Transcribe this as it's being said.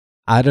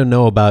I don't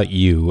know about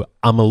you.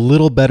 I'm a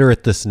little better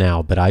at this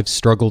now, but I've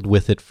struggled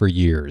with it for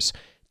years.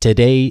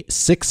 Today,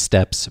 6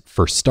 steps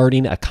for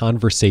starting a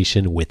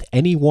conversation with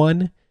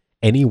anyone,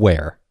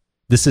 anywhere.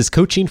 This is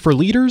Coaching for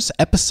Leaders,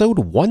 episode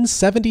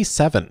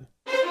 177.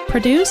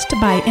 Produced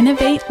by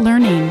Innovate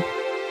Learning,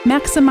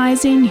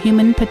 maximizing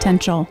human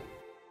potential.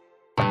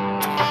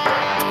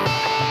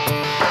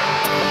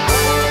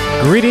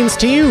 Greetings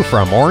to you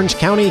from Orange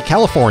County,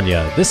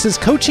 California. This is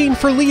Coaching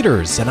for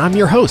Leaders, and I'm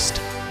your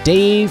host,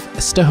 Dave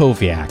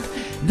Stachowiak.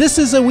 This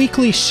is a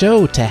weekly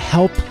show to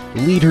help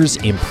leaders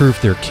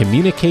improve their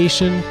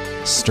communication,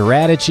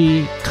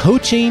 strategy,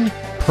 coaching,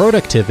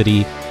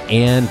 productivity,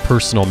 and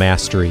personal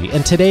mastery.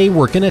 And today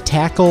we're going to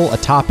tackle a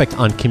topic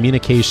on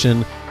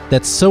communication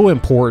that's so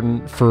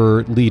important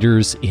for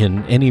leaders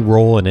in any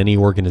role in any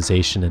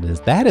organization, and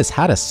that is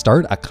how to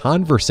start a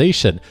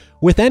conversation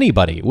with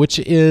anybody, which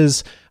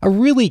is a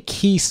really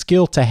key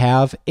skill to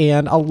have.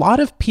 And a lot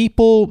of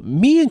people,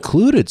 me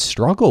included,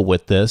 struggle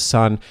with this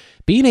on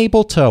being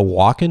able to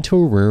walk into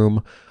a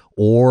room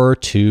or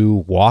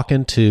to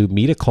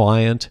meet a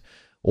client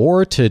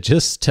or to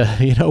just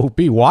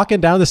be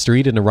walking down the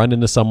street and to run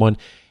into someone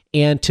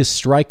and to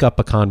strike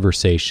up a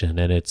conversation.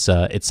 And it's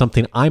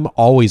something I'm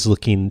always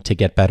looking to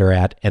get better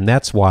at. And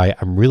that's why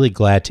I'm really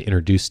glad to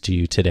introduce to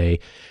you today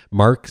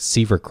Mark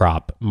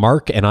Sieverkrop.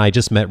 Mark and I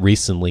just met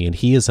recently, and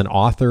he is an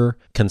author,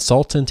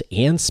 consultant,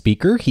 and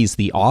speaker. He's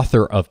the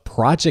author of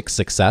Project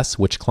Success,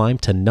 which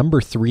climbed to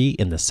number 3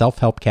 in the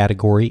self-help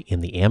category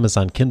in the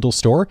Amazon Kindle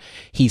store.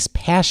 He's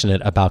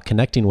passionate about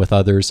connecting with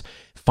others,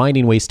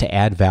 finding ways to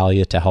add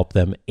value to help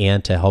them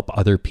and to help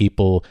other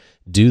people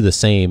do the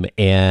same.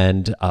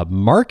 And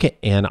Mark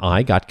and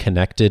I got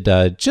connected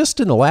just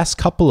in the last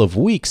couple of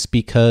weeks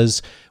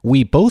because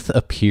we both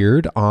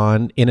appeared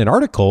in an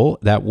article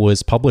that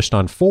was published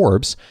on Forbes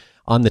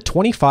on the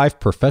 25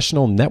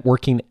 professional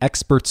networking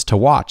experts to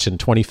watch in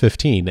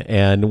 2015.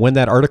 And when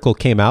that article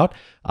came out,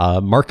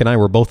 Mark and I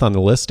were both on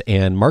the list,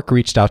 and Mark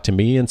reached out to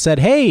me and said,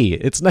 "Hey,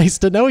 it's nice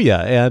to know you,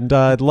 and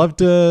I'd love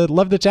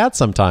to chat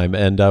sometime."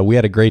 And we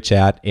had a great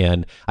chat,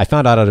 and I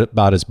found out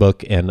about his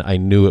book, and I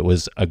knew it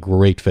was a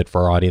great fit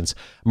for our audience.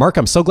 Mark,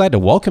 I'm so glad to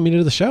welcome you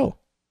to the show.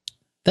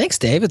 Thanks,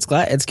 Dave. It's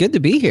good to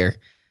be here.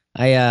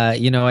 I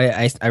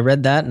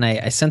read that, and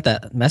I sent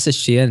that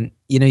message to you, and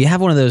you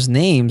have one of those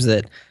names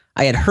that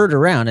I had heard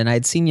around, and I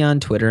had seen you on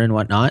Twitter and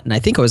whatnot, and I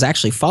think I was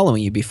actually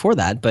following you before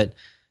that, but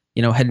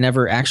had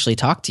never actually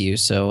talked to you.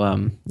 So,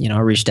 I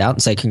reached out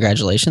and said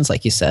congratulations,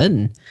 like you said,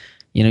 and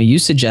you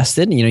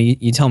suggested,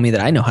 you tell me that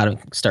I know how to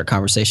start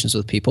conversations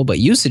with people, but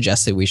you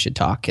suggested we should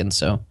talk, and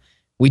so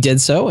we did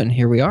so, and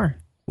here we are.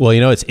 Well,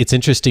 it's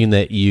interesting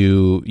that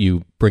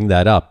you bring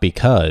that up,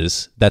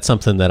 because that's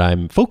something that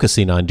I'm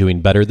focusing on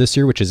doing better this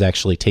year, which is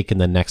actually taking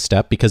the next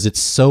step, because it's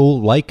so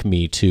like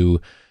me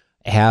to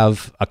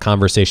have a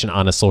conversation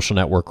on a social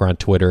network or on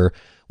Twitter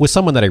with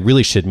someone that I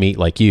really should meet,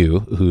 like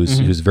you,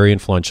 who's very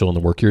influential in the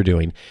work you're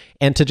doing,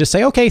 and to just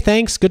say, "Okay,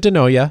 thanks, good to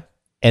know you,"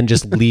 and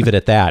just leave it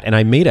at that. And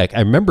I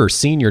remember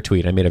seeing your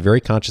tweet. I made a very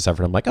conscious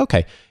effort. I'm like,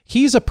 okay,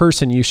 he's a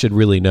person you should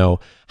really know.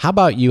 How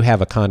about you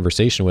have a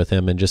conversation with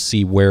him and just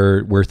see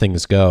where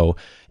things go?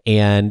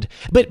 And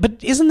but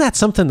isn't that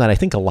something that I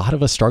think a lot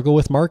of us struggle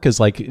with, Mark? Is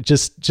like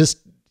just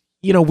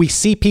we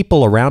see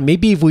people around.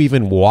 Maybe if we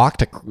even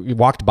walked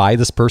by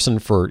this person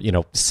for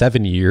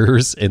 7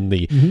 years in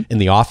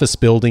the office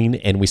building,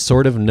 and we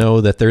sort of know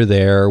that they're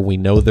there. We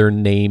know their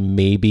name,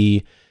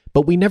 maybe,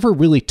 but we never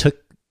really took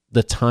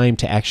the time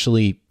to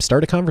actually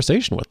start a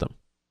conversation with them.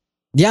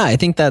 Yeah, I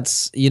think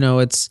that's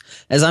it's,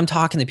 as I'm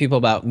talking to people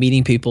about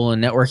meeting people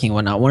and networking and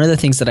whatnot, one of the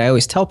things that I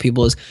always tell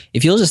people is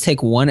if you'll just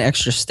take one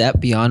extra step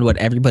beyond what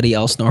everybody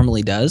else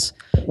normally does,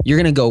 you're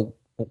gonna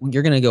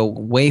go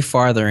way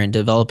farther in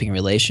developing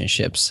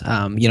relationships.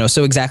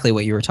 So exactly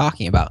what you were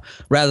talking about,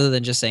 rather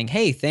than just saying,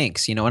 "Hey,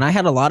 thanks." And I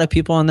had a lot of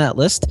people on that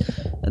list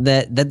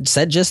that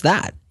said just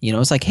that.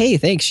 It's like, "Hey,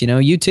 thanks.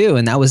 You too,"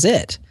 and that was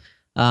it.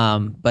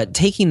 But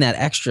taking that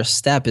extra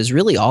step is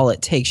really all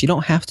it takes. You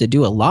don't have to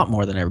do a lot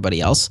more than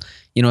everybody else.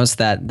 It's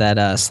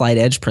that slight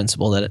edge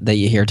principle that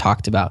you hear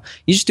talked about.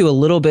 You just do a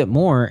little bit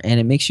more, and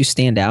it makes you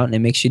stand out, and it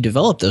makes you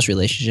develop those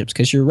relationships.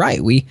 Because you're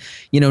right,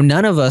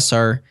 none of us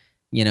are,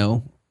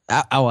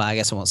 I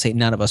guess I won't say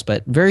none of us,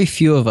 but very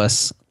few of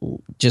us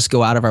just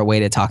go out of our way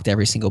to talk to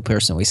every single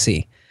person we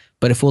see.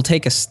 But if we'll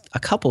take a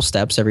couple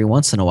steps every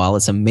once in a while,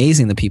 it's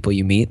amazing the people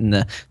you meet and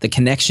the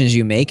connections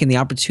you make and the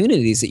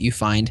opportunities that you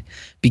find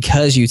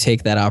because you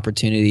take that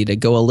opportunity to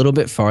go a little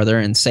bit farther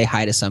and say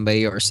hi to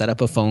somebody or set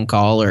up a phone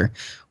call or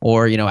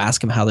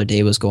ask them how their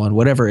day was going,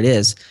 whatever it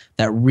is.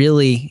 That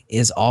really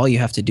is all you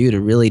have to do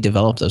to really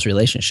develop those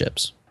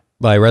relationships.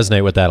 Well, I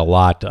resonate with that a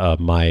lot.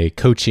 My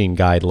coaching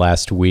guide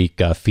last week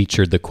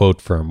featured the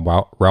quote from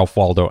Ralph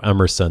Waldo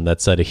Emerson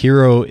that said, "A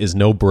hero is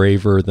no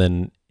braver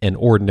than an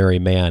ordinary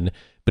man,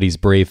 but he's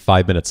brave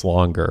 5 minutes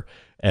longer."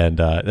 And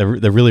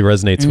that really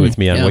resonates with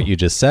me on what you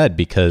just said,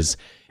 because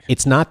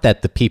it's not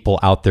that the people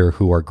out there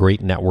who are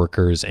great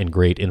networkers and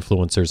great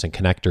influencers and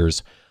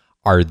connectors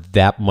are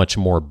that much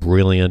more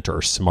brilliant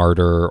or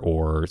smarter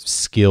or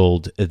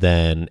skilled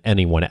than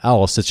anyone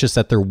else. It's just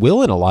that they're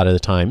willing a lot of the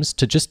times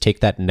to just take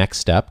that next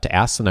step, to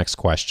ask the next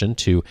question,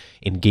 to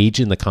engage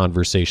in the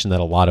conversation that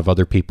a lot of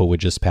other people would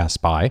just pass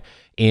by.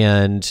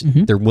 And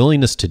their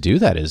willingness to do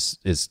that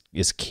is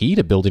key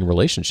to building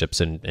relationships.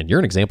 And you're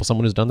an example of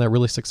someone who's done that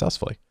really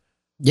successfully.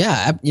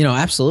 Yeah,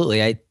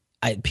 absolutely.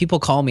 People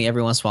call me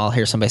every once in a while. I'll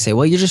hear somebody say,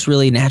 "Well, you're just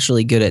really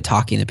naturally good at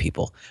talking to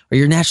people, or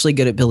you're naturally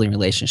good at building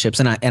relationships,"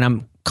 and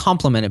I'm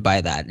complimented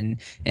by that. And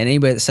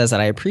anybody that says that,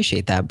 I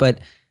appreciate that. But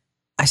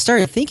I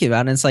started thinking about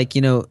it, and it's like,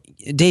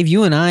 Dave,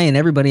 you and I and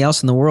everybody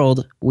else in the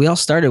world, we all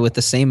started with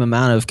the same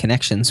amount of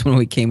connections when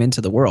we came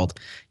into the world.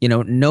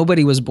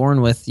 Nobody was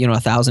born with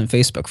 1,000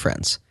 Facebook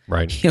friends.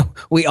 Right.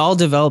 We all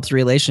developed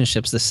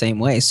relationships the same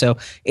way. So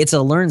it's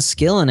a learned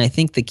skill. And I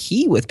think the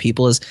key with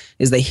people is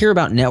they hear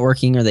about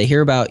networking, or they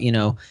hear about,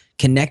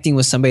 connecting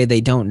with somebody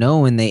they don't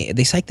know, and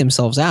they psych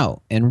themselves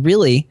out. And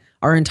really,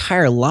 our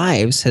entire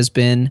lives has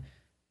been,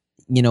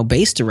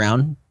 based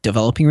around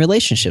developing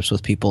relationships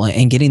with people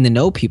and getting to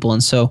know people.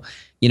 And so,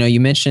 you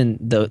mentioned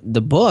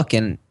the book,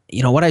 and,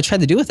 what I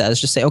tried to do with that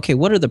is just say, okay,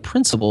 what are the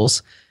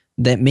principles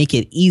that make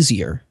it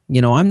easier?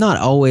 I'm not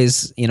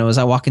always, as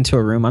I walk into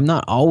a room, I'm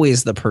not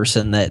always the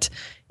person that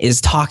is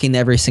talking to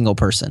every single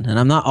person. And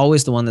I'm not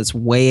always the one that's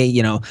way,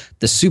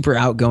 the super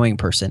outgoing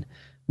person.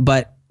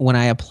 But when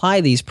I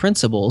apply these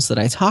principles that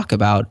I talk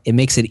about, it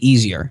makes it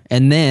easier.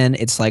 And then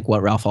it's like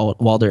what Ralph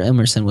Waldo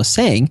Emerson was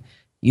saying,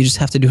 you just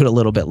have to do it a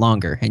little bit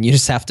longer, and you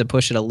just have to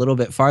push it a little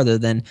bit farther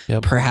than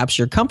perhaps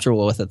you're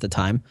comfortable with at the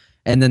time.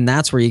 And then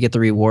that's where you get the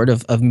reward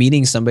of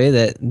meeting somebody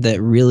that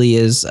really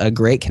is a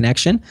great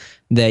connection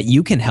that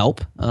you can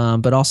help,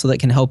 but also that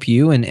can help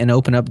you and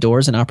open up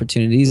doors and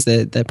opportunities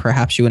that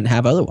perhaps you wouldn't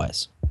have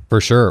otherwise. For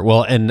sure.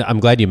 Well, and I'm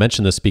glad you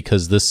mentioned this,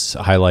 because this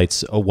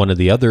highlights one of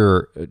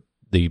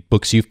the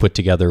books you've put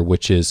together,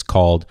 which is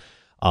called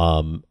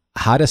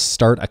How to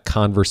Start a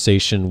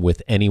Conversation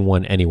with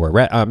Anyone,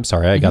 Anywhere. I'm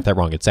sorry, I got that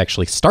wrong. It's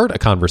actually Start a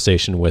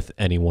Conversation with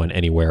Anyone,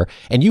 Anywhere.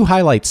 And you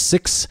highlight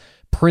 6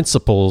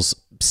 principles,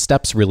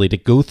 steps really, to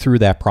go through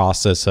that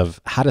process of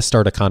how to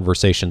start a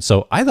conversation.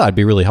 So I thought it'd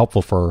be really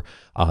helpful for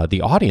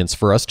the audience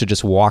for us to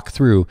just walk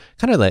through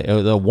kind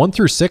of the 1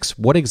 through 6.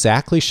 What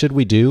exactly should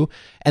we do?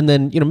 And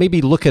then,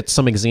 maybe look at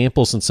some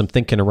examples and some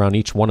thinking around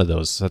each one of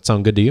those. Does that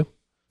sound good to you?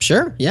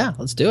 Sure. Yeah,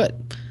 let's do it.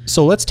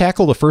 So let's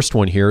tackle the first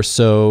one here.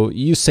 So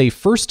you say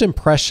first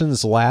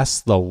impressions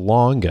last the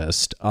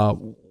longest.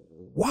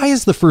 Why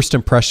is the first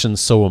impression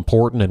so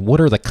important, and what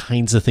are the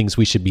kinds of things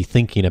we should be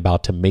thinking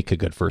about to make a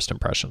good first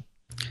impression?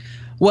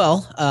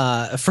 Well,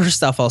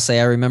 first off, I'll say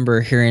I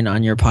remember hearing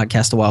on your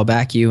podcast a while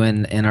back, you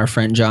and our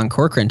friend John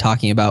Corcoran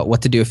talking about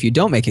what to do if you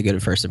don't make a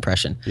good first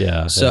impression.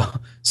 Yeah. So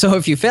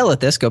if you fail at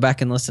this, go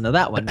back and listen to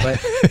that one.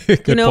 But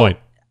good point.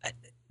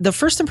 The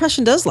first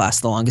impression does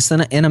last the longest,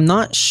 and I'm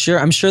not sure.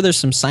 I'm sure there's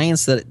some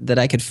science that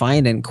I could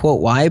find and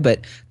quote why, but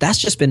that's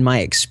just been my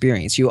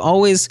experience. You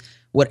always,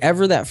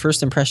 whatever that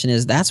first impression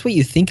is, that's what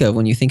you think of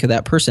when you think of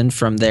that person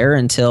from there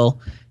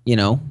until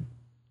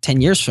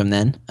 10 years from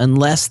then,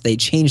 unless they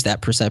change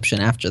that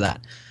perception after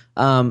that.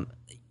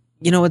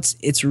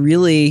 It's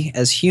really,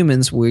 as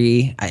humans,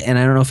 and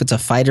I don't know if it's a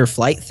fight or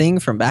flight thing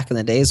from back in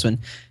the days when,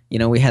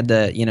 we had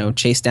to,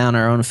 chase down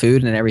our own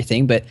food and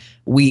everything, but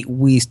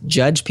we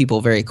judge people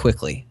very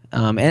quickly.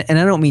 And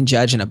I don't mean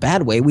judge in a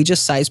bad way. We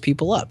just size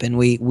people up. And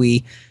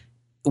we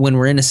when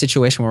we're in a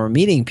situation where we're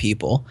meeting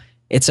people,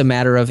 it's a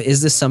matter of,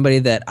 is this somebody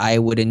that I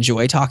would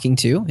enjoy talking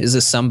to? Is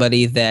this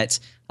somebody that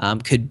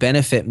could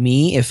benefit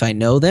me if I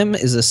know them?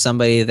 Is this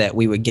somebody that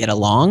we would get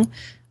along?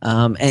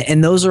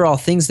 And those are all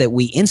things that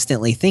we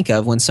instantly think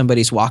of when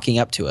somebody's walking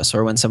up to us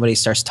or when somebody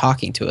starts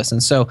talking to us.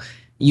 And so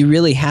you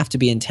really have to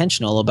be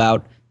intentional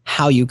about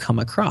how you come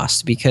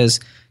across, because,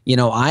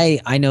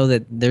 I know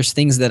that there's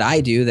things that I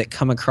do that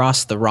come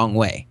across the wrong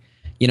way,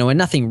 and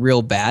nothing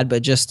real bad,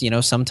 but just,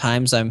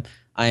 sometimes I'm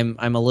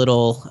a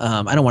little,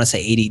 I don't want to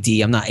say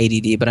ADD. I'm not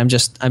ADD, but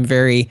I'm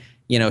very,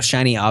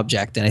 shiny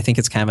object. And I think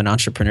it's kind of an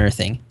entrepreneur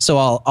thing. So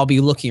I'll be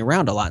looking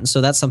around a lot. And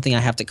so that's something I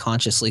have to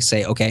consciously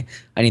say, okay,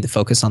 I need to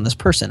focus on this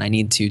person. I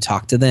need to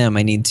talk to them.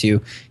 I need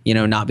to,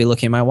 not be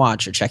looking at my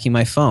watch or checking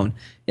my phone.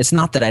 It's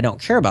not that I don't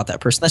care about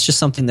that person. That's just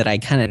something that I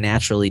kind of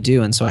naturally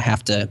do. And so I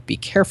have to be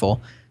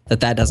careful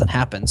that doesn't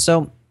happen.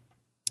 So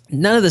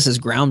none of this is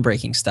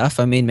groundbreaking stuff.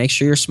 I mean, make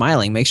sure you're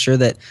smiling. Make sure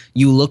that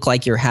you look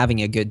like you're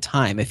having a good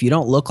time. If you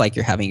don't look like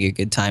you're having a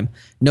good time,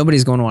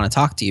 nobody's going to want to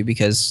talk to you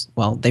because,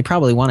 well, they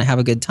probably want to have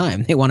a good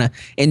time. They want to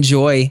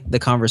enjoy the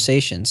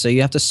conversation. So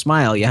you have to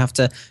smile. You have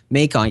to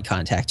make eye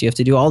contact. You have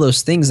to do all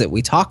those things that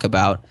we talk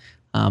about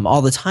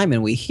all the time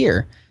and we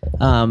hear.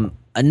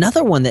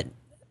 Another one that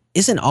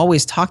isn't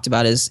always talked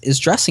about is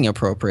dressing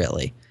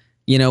appropriately.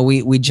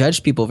 We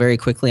judge people very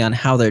quickly on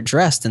how they're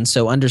dressed. And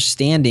so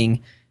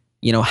understanding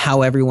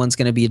how everyone's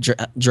going to be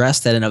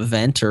dressed at an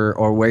event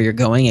or where you're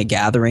going, a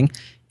gathering,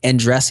 and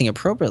dressing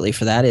appropriately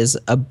for that is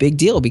a big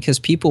deal, because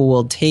people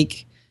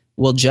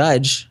will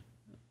judge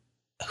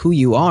who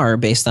you are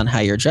based on how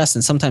you're dressed.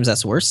 And sometimes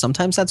that's worse.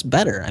 Sometimes that's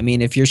better. I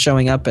mean, if you're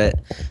showing up at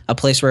a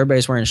place where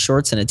everybody's wearing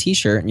shorts and a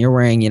t-shirt and you're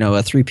wearing, a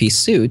 3-piece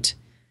suit,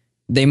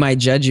 they might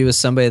judge you as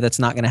somebody that's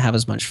not going to have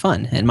as much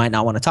fun and might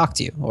not want to talk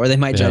to you. Or they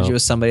might judge you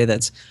as somebody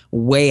that's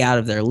way out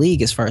of their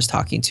league as far as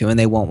talking to, and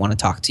they won't want to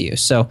talk to you.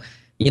 So,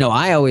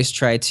 I always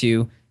try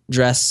to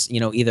dress,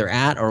 either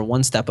at or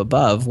one step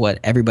above what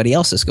everybody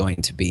else is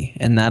going to be.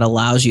 And that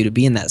allows you to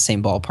be in that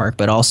same ballpark,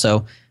 but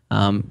also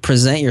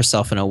present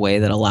yourself in a way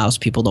that allows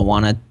people to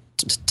want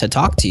to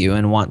talk to you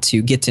and want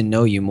to get to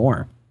know you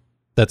more.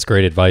 That's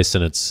great advice.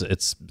 And it's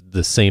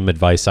the same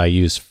advice I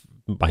use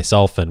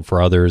myself and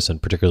for others,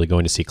 and particularly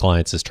going to see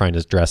clients, is trying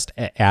to dress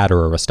at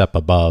or a step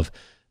above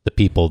the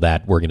people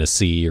that we're going to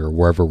see or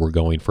wherever we're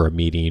going for a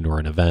meeting or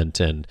an event.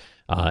 And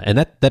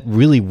that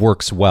really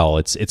works well.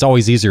 It's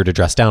always easier to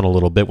dress down a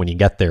little bit when you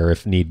get there,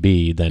 if need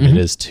be, than it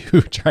is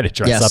to try to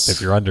dress up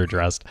if you're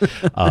underdressed.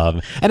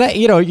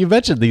 And you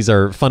mentioned these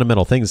are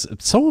fundamental things.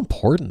 It's so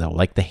important though,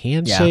 like the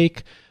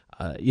handshake.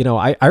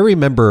 I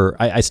remember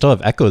I still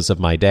have echoes of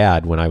my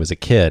dad when I was a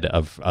kid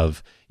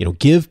of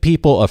give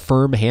people a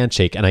firm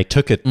handshake, and I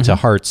took it to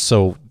heart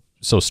so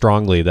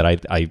strongly that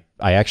I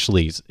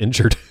actually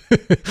injured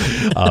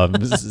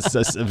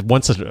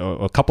once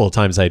a couple of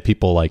times. I had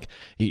people like,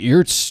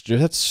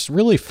 that's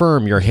really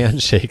firm, your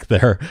handshake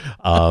there.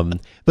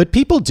 But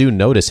people do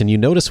notice, and you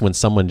notice when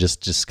someone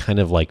just kind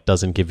of like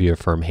doesn't give you a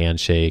firm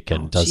handshake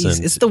and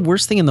doesn't. It's the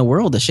worst thing in the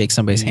world to shake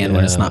somebody's hand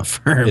when it's not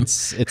firm.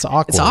 It's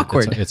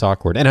awkward. It's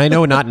awkward. And I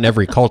know not in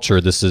every culture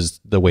this is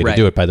the way to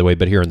do it, by the way,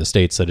 but here in the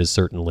States, that is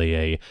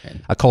certainly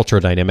a cultural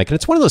dynamic. And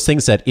it's one of those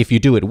things that if you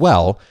do it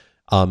well,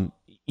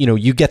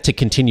 you get to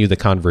continue the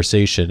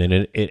conversation,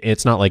 and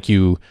it's not like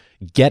you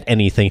get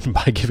anything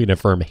by giving a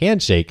firm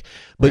handshake,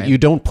 but you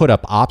don't put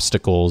up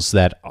obstacles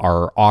that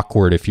are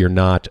awkward if you're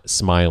not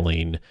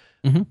smiling,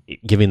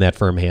 giving that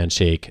firm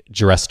handshake,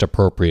 dressed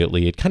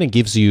appropriately. It kind of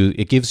gives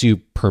you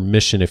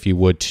permission, if you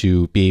would,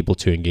 to be able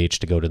to engage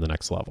to go to the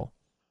next level.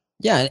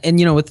 Yeah, and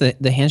with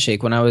the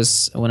handshake, when I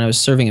was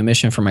serving a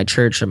mission for my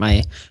church, or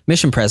my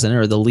mission president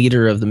or the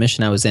leader of the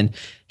mission I was in,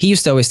 he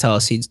used to always tell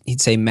us,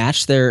 he'd say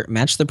match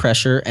the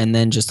pressure and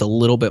then just a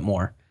little bit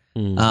more.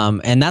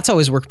 And that's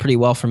always worked pretty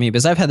well for me,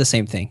 because I've had the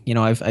same thing.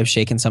 I've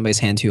shaken somebody's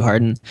hand too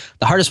hard, and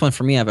the hardest one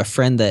for me, I have a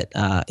friend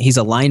that he's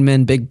a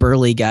lineman, big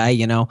burly guy,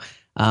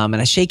 and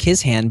I shake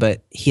his hand,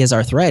 but he has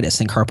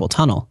arthritis and carpal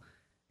tunnel,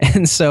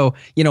 and so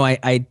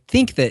I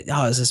think that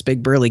is this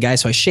big burly guy,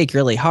 so I shake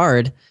really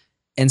hard.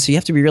 And so you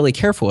have to be really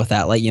careful with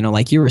that. Like,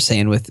 like you were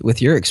saying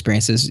with your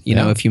experiences,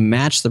 if you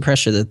match the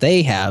pressure that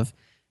they have,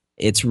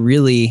 it's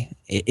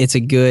a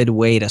good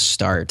way to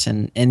start.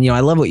 And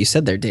I love what you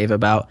said there, Dave,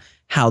 about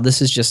how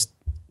this is just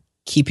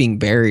keeping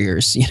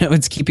barriers,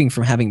 it's keeping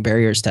from having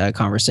barriers to a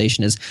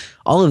conversation. Is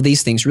all of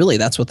these things, really,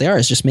 that's what they are,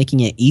 is just making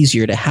it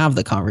easier to have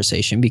the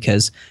conversation,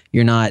 because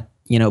you're not,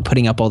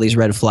 putting up all these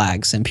red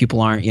flags, and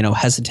people aren't,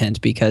 hesitant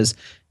because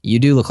you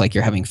do look like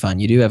you're having fun.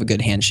 You do have a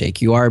good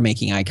handshake. You are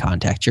making eye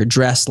contact. You're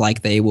dressed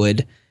like they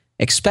would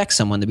expect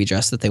someone to be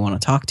dressed that they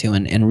want to talk to.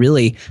 And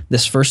really,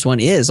 this first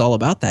one is all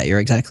about that. You're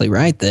exactly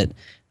right, that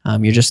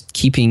you're just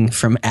keeping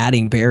from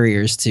adding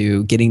barriers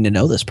to getting to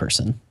know this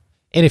person.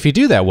 And if you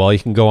do that well, you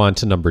can go on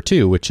to number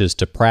 2, which is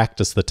to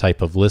practice the type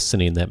of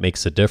listening that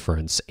makes a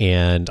difference.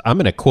 And I'm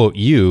going to quote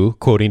you,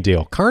 quoting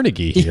Dale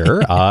Carnegie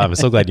here. I'm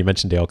so glad you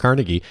mentioned Dale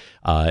Carnegie.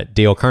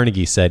 Dale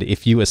Carnegie said,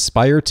 "If you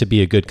aspire to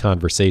be a good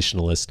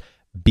conversationalist,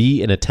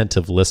 be an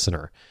attentive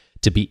listener.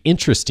 To be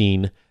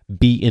interesting,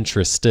 be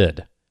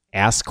interested.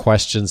 Ask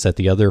questions that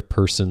the other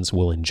persons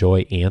will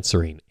enjoy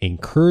answering.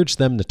 Encourage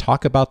them to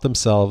talk about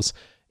themselves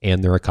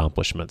and their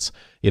accomplishments."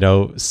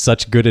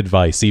 Such good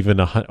advice, even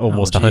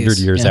almost 100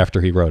 years after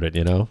he wrote it,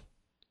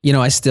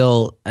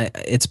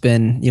 it's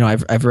been,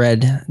 I've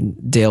read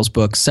Dale's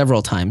book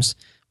several times,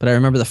 but I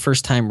remember the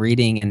first time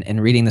reading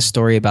and reading the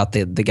story about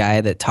the guy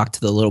that talked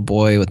to the little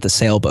boy with the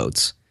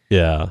sailboats.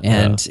 Yeah.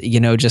 And,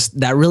 just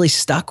that really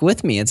stuck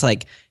with me. It's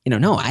like,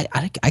 no,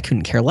 I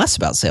couldn't care less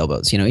about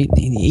sailboats.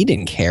 He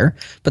didn't care,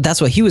 but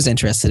that's what he was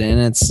interested in.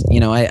 It's,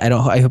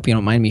 I hope you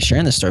don't mind me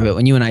sharing this story, but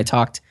when you and I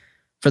talked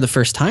for the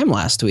first time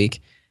last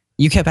week,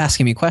 you kept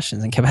asking me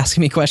questions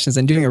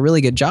and doing a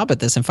really good job at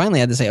this. And finally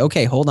I had to say,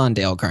 okay, hold on,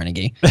 Dale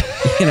Carnegie.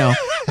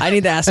 I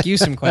need to ask you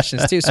some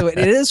questions too. So it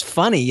is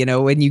funny,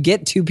 when you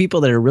get two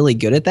people that are really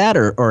good at that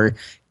or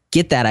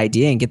get that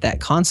idea and get that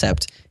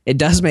concept, it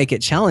does make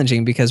it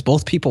challenging because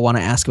both people want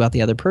to ask about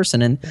the other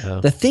person. And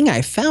the thing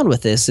I found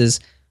with this is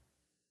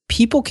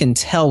people can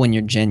tell when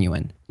you're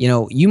genuine.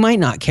 You might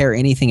not care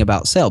anything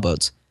about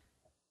sailboats,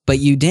 but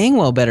you dang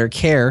well better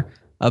care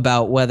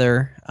about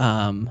whether,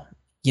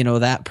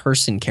 that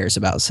person cares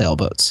about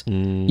sailboats.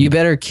 You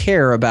better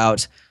care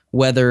about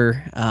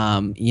whether,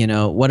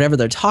 whatever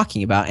they're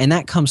talking about. And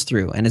that comes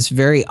through. And it's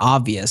very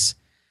obvious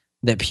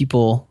that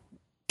people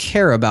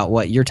care about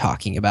what you're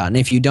talking about. And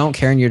if you don't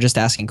care and you're just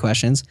asking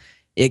questions,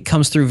 it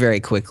comes through very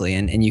quickly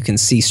and you can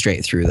see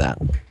straight through that.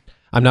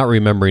 I'm not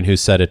remembering who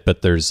said it,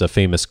 but there's a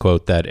famous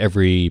quote that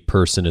every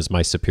person is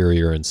my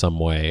superior in some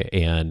way.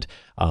 And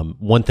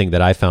one thing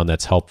that I found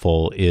that's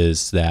helpful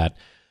is that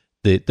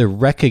the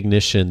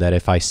recognition that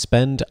if I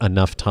spend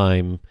enough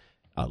time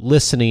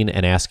listening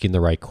and asking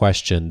the right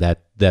question,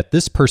 that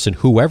this person,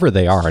 whoever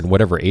they are and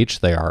whatever age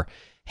they are,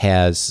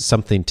 has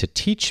something to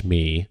teach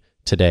me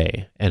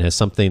today and has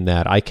something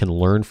that I can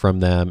learn from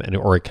them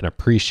or I can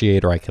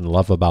appreciate or I can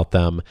love about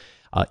them,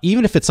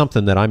 even if it's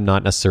something that I'm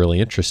not necessarily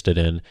interested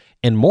in.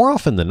 And more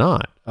often than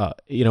not,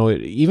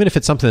 even if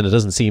it's something that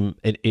doesn't seem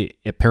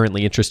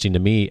apparently interesting to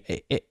me,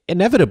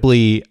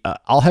 inevitably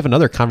I'll have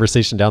another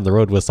conversation down the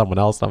road with someone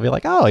else. And I'll be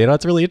like, oh,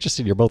 it's really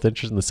interesting. You're both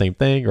interested in the same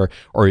thing,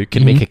 or you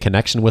can make a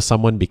connection with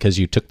someone because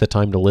you took the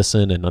time to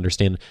listen and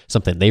understand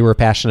something they were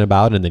passionate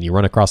about. And then you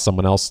run across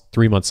someone else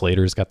 3 months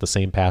later who's got the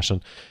same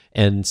passion.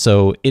 And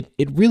so it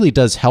really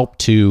does help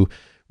to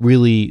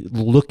really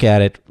look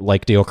at it,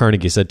 like Dale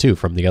Carnegie said too,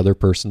 from the other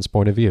person's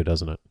point of view,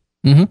 doesn't it?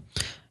 Mm-hmm.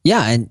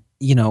 Yeah. And,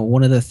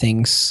 one of the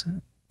things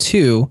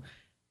too,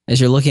 as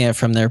you're looking at it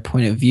from their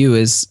point of view,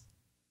 is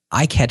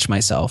I catch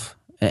myself.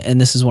 And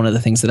this is one of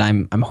the things that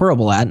I'm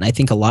horrible at. And I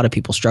think a lot of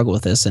people struggle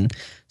with this. And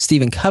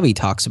Stephen Covey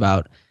talks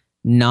about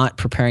not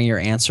preparing your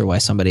answer while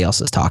somebody else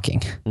is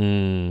talking.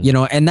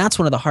 And that's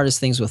one of the hardest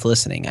things with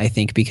listening, I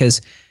think,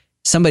 because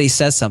somebody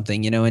says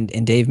something,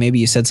 and Dave, maybe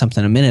you said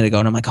something a minute ago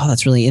and I'm like, oh,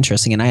 that's really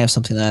interesting. And I have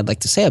something that I'd like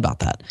to say about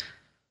that.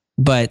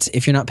 But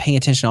if you're not paying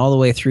attention all the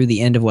way through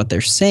the end of what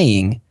they're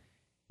saying,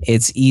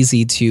 it's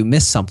easy to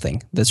miss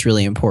something that's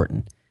really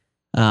important.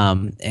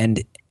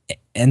 And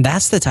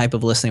that's the type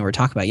of listening we're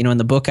talking about. In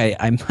the book,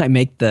 I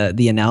make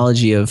the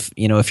analogy of,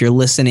 if you're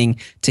listening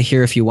to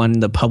hear if you won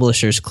the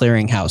Publishers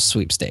Clearinghouse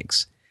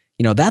sweepstakes,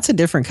 that's a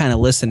different kind of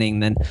listening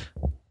than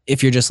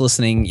if you're just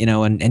listening,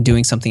 and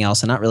doing something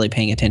else and not really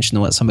paying attention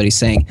to what somebody's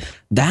saying.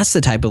 That's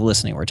the type of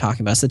listening we're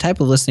talking about. It's the type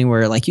of listening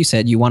where, like you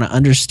said, you want to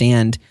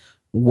understand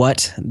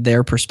what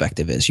their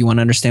perspective is. You want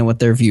to understand what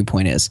their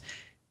viewpoint is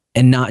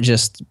and not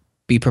just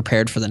be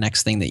prepared for the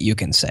next thing that you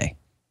can say.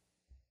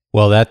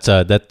 Well,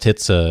 that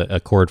hits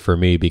a chord for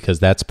me because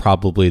that's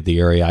probably the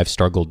area I've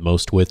struggled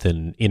most with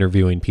in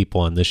interviewing people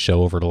on this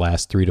show over the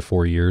last 3 to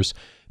 4 years,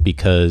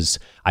 because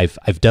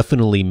I've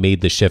definitely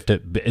made the shift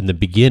in the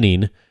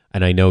beginning.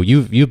 And I know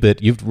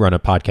you've run a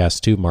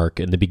podcast too, Mark.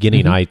 In the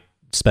beginning, I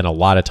spent a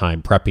lot of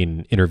time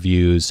prepping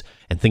interviews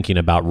and thinking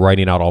about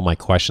writing out all my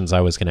questions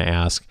I was going to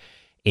ask.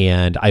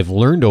 And I've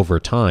learned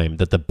over time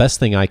that the best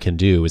thing I can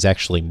do is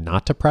actually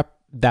not to prep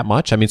that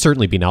much. I mean,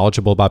 certainly be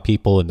knowledgeable about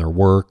people and their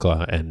work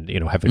and,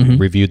 having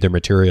reviewed their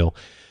material,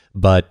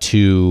 but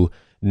to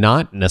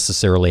not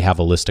necessarily have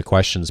a list of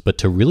questions, but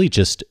to really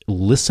just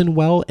listen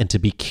well and to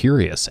be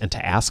curious and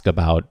to ask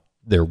about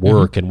their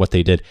work and what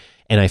they did.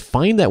 And I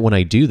find that when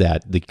I do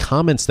that, the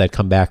comments that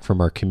come back from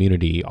our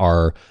community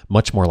are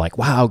much more like,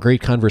 wow,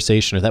 great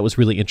conversation, or that was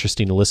really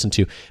interesting to listen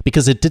to,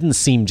 because it didn't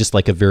seem just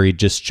like a very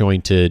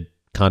disjointed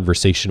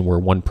conversation where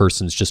one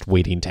person's just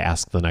waiting to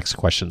ask the next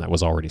question that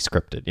was already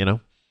scripted,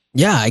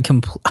 Yeah, I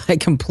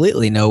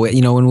completely know it.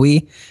 When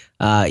we,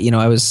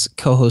 I was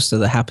co-host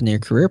of the Happen to Your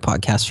Career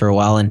podcast for a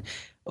while, and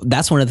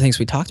that's one of the things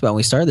we talked about when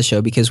we started the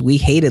show, because we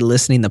hated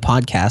listening to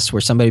podcasts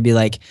where somebody would be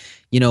like,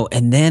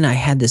 and then I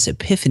had this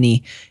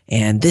epiphany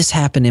and this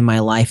happened in my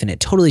life and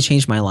it totally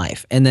changed my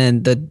life. And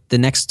then the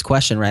next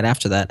question right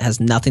after that has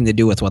nothing to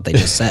do with what they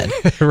just said.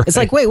 Right. It's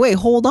like, wait,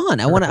 hold on.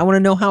 I want to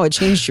know how it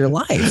changed your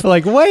life.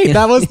 Like, wait,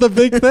 that was the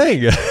big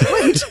thing.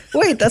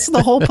 wait, that's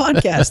the whole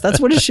podcast. That's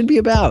what it should be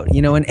about,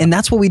 and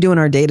that's what we do in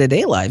our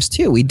day-to-day lives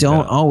too. We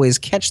don't always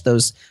catch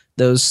those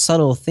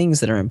subtle things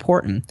that are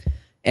important.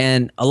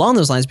 And along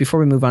those lines, before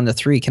we move on to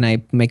 3, can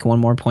I make one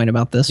more point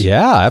about this?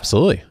 Yeah,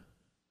 absolutely.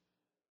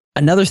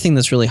 Another thing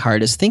that's really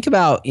hard is think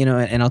about,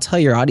 and I'll tell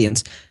your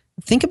audience,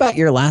 think about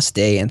your last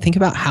day and think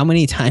about how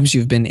many times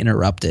you've been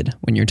interrupted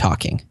when you're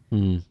talking.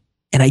 And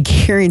I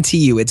guarantee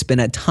you it's been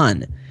a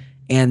ton.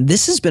 And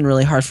this has been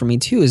really hard for me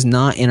too, is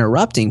not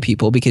interrupting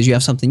people because you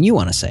have something you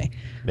want to say.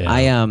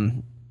 Yeah.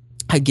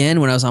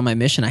 Again, when I was on my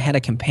mission, I had a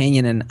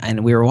companion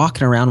and we were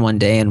walking around one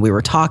day and we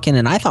were talking,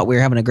 and I thought we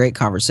were having a great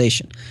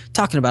conversation,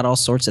 talking about all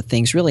sorts of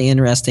things, really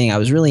interesting. I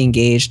was really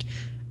engaged.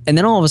 And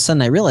then all of a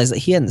sudden I realized that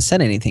he hadn't said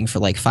anything for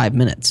like 5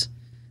 minutes.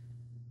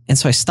 And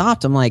so I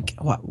stopped. I'm like,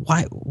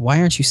 why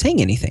aren't you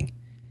saying anything?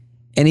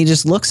 And he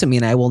just looks at me,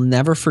 and I will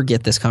never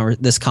forget this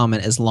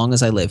comment as long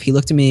as I live. He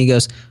looked at me and he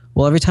goes,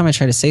 well, every time I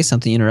try to say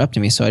something, you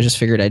interrupted me. So I just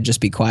figured I'd just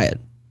be quiet.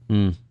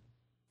 And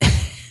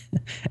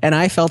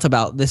I felt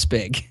about this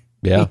big.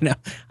 Yeah.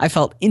 I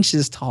felt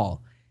inches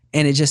tall,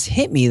 and it just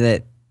hit me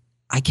that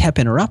I kept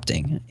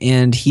interrupting.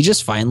 And he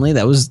just finally,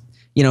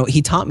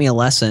 he taught me a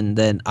lesson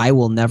that I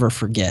will never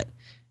forget.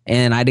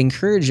 And I'd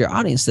encourage your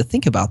audience to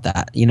think about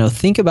that.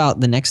 Think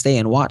about the next day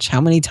and watch how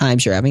many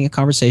times you're having a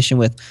conversation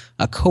with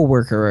a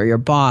coworker or your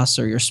boss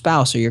or your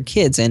spouse or your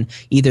kids, and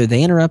either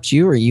they interrupt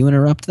you or you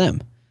interrupt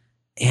them.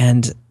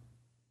 And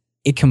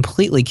it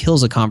completely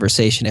kills a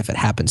conversation if it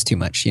happens too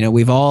much.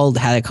 We've all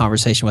had a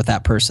conversation with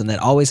that person that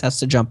always has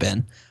to jump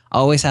in,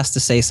 always has to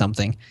say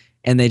something,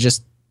 and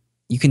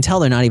you can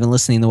tell they're not even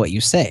listening to what you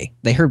say.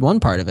 They heard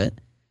one part of it,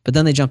 but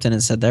then they jumped in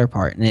and said their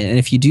part. And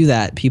if you do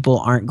that, people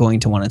aren't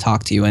going to want to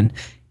talk to you. And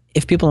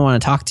if people don't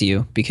want to talk to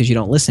you because you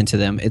don't listen to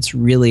them, it's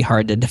really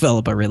hard to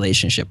develop a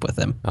relationship with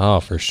them.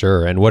 Oh, for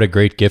sure. And what a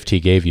great gift he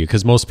gave you,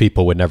 because most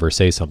people would never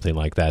say something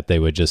like that. They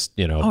would just,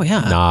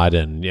 nod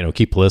and,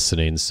 keep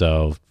listening.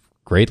 So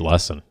great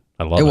lesson.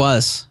 I love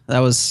it. That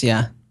was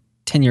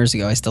 10 years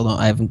ago.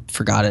 I haven't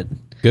forgot it.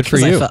 Good for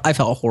you. I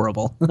felt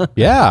horrible.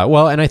 Yeah.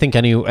 Well, and I think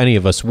any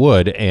of us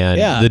would.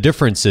 And the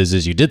difference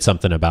is you did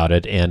something about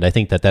it. And I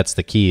think that's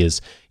the key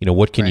is,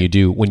 what can you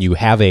do when you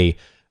have a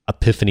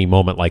epiphany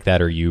moment like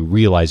that, or you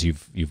realize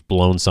you've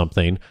blown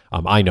something.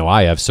 I know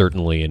I have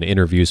certainly in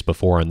interviews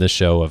before on this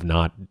show of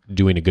not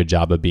doing a good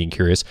job of being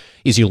curious,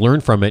 is you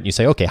learn from it and you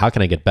say, okay, how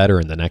can I get better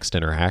in the next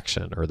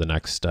interaction or the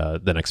next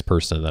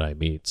person that I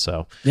meet?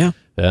 So yeah.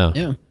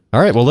 All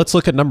right, well, let's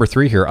look at number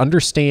 3 here.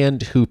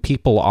 Understand who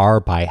people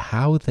are by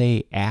how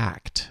they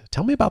act.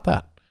 Tell me about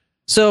that.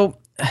 So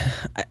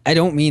I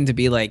don't mean to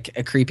be like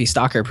a creepy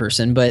stalker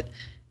person, but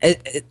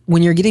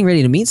when you're getting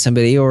ready to meet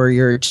somebody or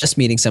you're just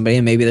meeting somebody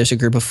and maybe there's a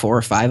group of 4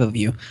 or 5 of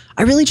you,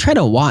 I really try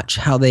to watch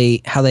how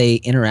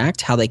they interact,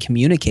 how they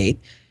communicate,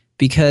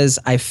 because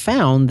I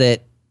found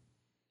that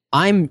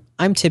I'm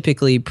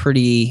typically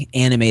pretty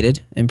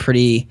animated and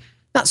pretty,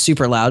 not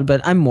super loud, but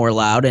I'm more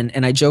loud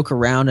and I joke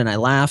around and I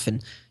laugh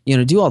and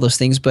do all those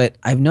things. But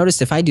I've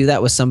noticed if I do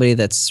that with somebody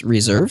that's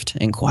reserved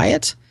and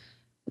quiet,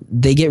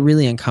 they get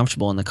really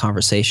uncomfortable in the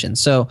conversation.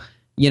 So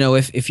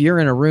if you're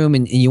in a room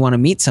and you want to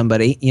meet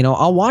somebody,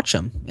 I'll watch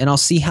them and I'll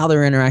see how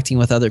they're interacting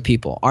with other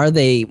people. Are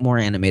they more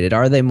animated?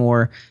 Are they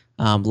more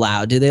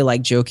loud? Do they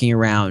like joking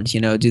around?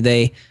 Do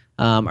they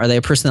are they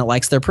a person that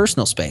likes their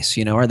personal space?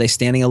 Are they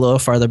standing a little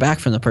farther back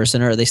from the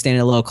person, or are they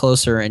standing a little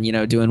closer and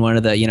doing one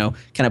of the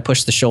kind of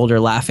push the shoulder,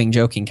 laughing,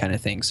 joking kind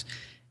of things?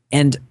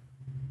 And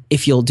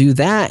if you'll do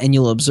that and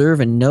you'll observe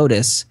and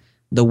notice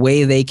the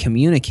way they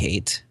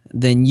communicate,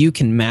 then you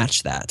can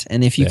match that.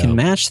 And if you can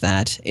match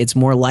that, it's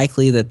more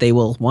likely that they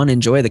will, 1,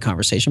 enjoy the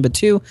conversation, but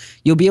 2,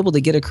 you'll be able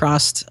to get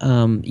across,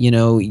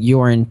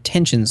 your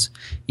intentions,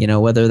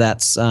 whether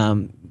that's,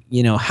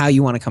 how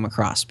you want to come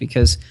across,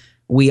 because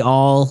we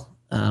all,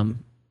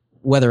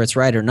 whether it's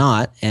right or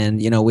not,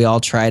 and, we all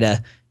try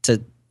to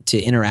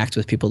interact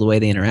with people the way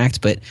they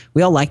interact, but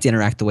we all like to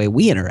interact the way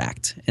we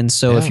interact. And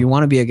so if you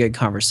want to be a good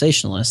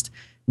conversationalist,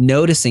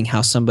 noticing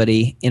how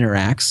somebody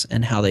interacts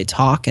and how they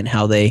talk and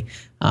how they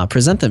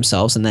present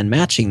themselves, and then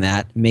matching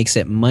that makes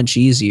it much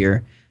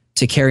easier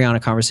to carry on a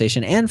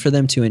conversation and for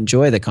them to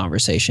enjoy the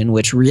conversation,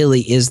 which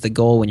really is the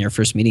goal when you're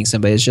first meeting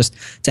somebody, is just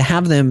to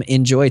have them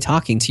enjoy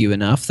talking to you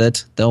enough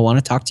that they'll want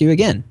to talk to you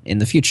again in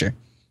the future.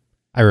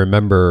 I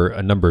remember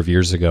a number of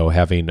years ago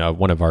having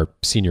one of our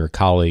senior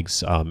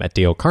colleagues at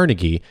Dale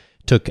Carnegie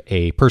took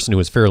a person who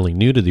was fairly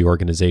new to the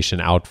organization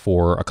out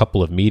for a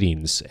couple of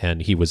meetings,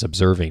 and he was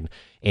observing.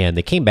 And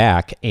they came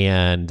back,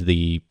 and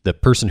the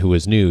person who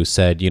was new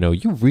said,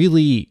 you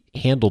really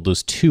handled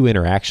those 2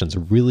 interactions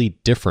really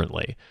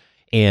differently.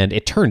 And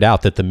it turned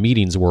out that the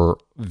meetings were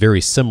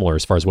very similar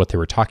as far as what they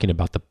were talking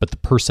about, but the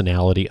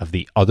personality of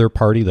the other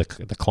party, the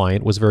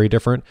client, was very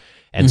different.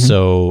 And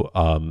so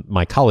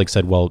my colleague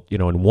said, well,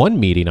 in one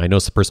meeting, I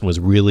noticed the person was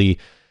really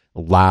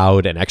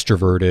loud and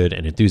extroverted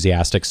and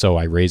enthusiastic. So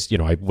I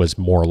was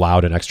more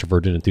loud and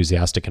extroverted and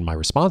enthusiastic in my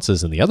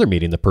responses. In the other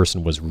meeting, the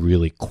person was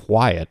really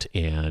quiet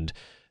and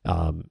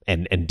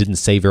didn't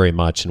say very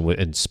much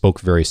and spoke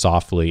very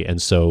softly.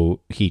 And so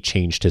he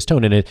changed his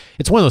tone. And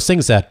it's one of those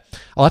things that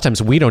a lot of times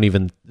he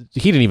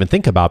didn't even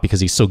think about, because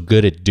he's so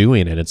good at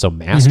doing it and so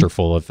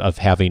masterful of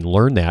having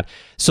learned that.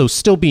 So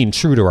still being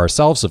true to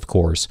ourselves, of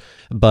course,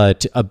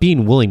 but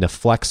being willing to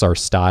flex our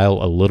style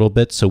a little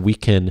bit so we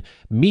can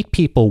meet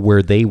people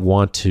where they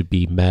want to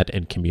be met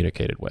and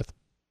communicated with.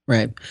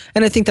 Right.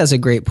 And I think that's a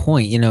great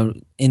point.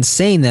 In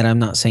saying that, I'm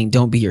not saying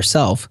don't be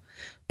yourself.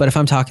 But if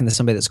I'm talking to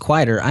somebody that's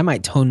quieter, I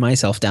might tone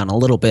myself down a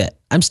little bit.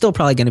 I'm still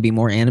probably going to be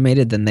more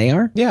animated than they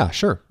are. Yeah,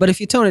 sure. But if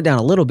you tone it down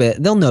a little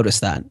bit, they'll notice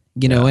that,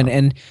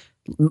 and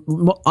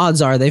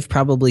odds are they've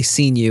probably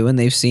seen you and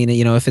they've seen it.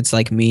 If it's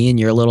like me and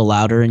you're a little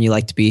louder and you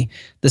like to be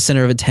the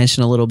center of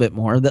attention a little bit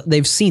more,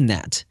 they've seen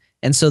that.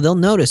 And so they'll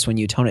notice when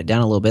you tone it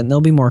down a little bit and they'll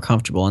be more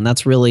comfortable. And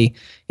that's really,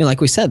 like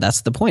we said,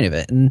 that's the point of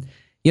it. And,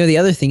 the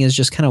other thing is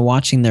just kind of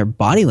watching their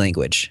body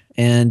language.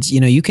 And,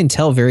 you can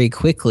tell very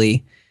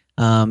quickly.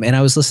 And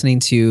I was listening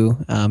to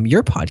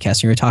your podcast,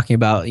 and you were talking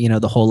about,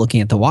 the whole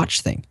looking at the watch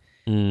thing.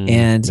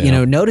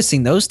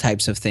 Noticing those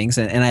types of things.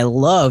 And I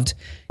loved,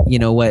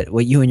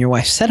 what you and your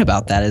wife said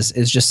about that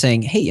is just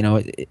saying, hey,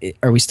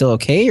 are we still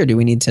okay? Or do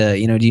we need to,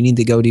 do you need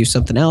to go do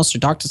something else or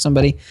talk to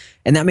somebody?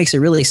 And that makes it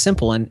really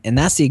simple. And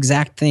that's the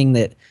exact thing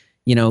that,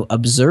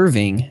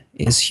 observing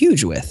is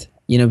huge with,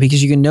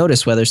 because you can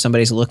notice whether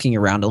somebody's looking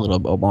around a little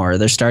bit more,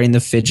 they're starting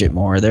to fidget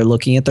more, they're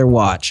looking at their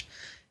watch.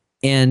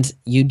 And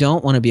you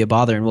don't want to be a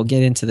bother. And we'll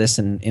get into this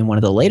in one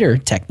of the later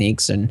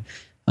techniques and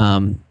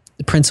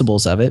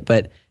principles of it.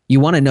 But you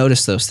want to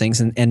notice those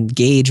things and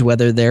gauge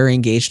whether they're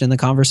engaged in the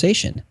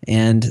conversation.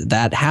 And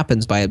that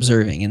happens by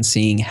observing and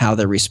seeing how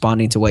they're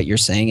responding to what you're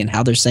saying and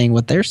how they're saying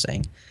what they're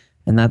saying.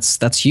 And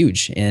that's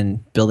huge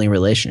in building a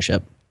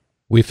relationship.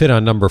 We've hit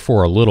on number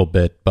 4 a little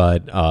bit,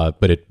 but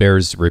it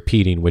bears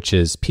repeating, which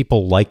is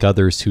people like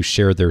others who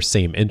share their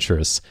same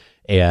interests.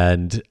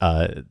 And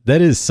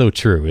that is so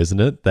true, isn't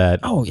it?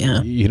 That, oh,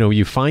 yeah.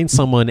 You find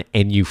someone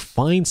and you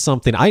find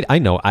something. I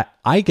know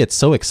I get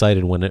so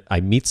excited when I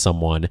meet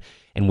someone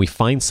and we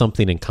find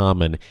something in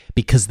common,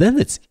 because then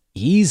it's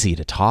easy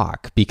to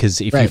talk.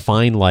 Because if you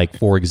find, like,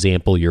 for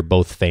example, you're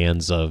both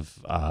fans of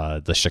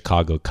the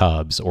Chicago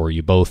Cubs, or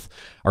you both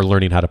are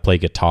learning how to play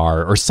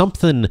guitar or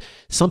something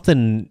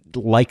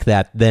like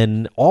that,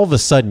 then all of a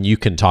sudden you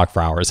can talk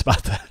for hours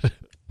about that.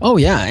 Oh,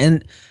 yeah.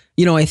 And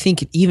I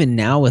think even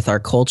now with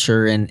our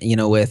culture and,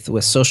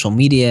 with social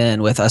media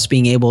and with us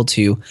being able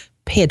to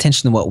pay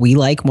attention to what we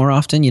like more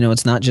often,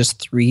 it's not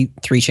just three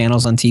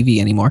channels on TV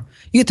anymore.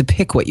 You get to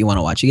pick what you want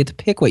to watch. You get to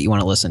pick what you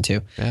want to listen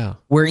to. Yeah.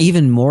 We're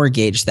even more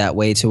gauged that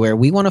way, to where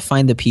we want to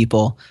find the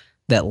people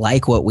that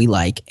like what we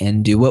like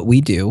and do what we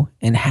do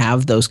and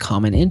have those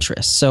common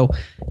interests. So,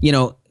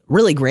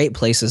 really great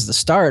places to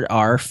start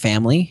are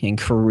family and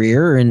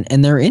career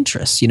and their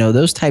interests.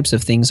 Those types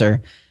of things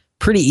are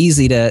pretty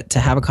easy to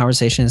have a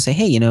conversation and say,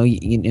 hey,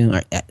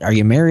 are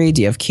you married?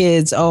 Do you have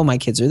kids? Oh, my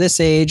kids are this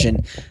age.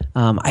 And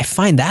I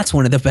find that's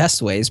one of the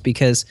best ways,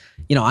 because,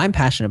 I'm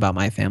passionate about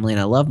my family and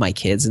I love my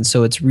kids. And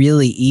so it's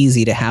really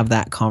easy to have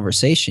that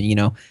conversation.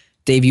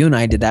 Dave, you and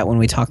I did that when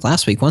we talked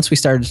last week. Once we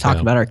started to talk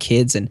about our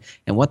kids and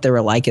what they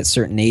were like at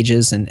certain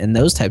ages and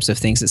those types of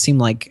things, it seemed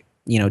like,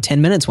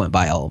 10 minutes went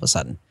by all of a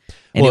sudden.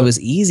 And it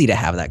was easy to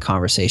have that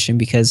conversation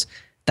because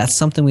that's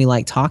something we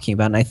like talking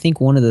about. And I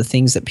think one of the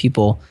things that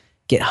people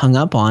get hung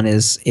up on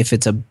is, if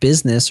it's a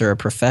business or a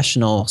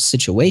professional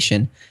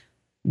situation,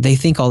 they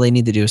think all they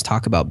need to do is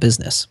talk about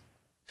business.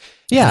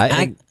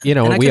 Yeah,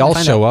 we all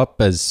show up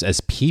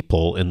as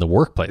people in the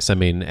workplace. I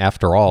mean,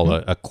 after all,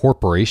 a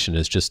corporation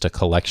is just a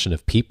collection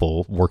of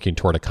people working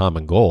toward a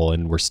common goal,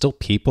 and we're still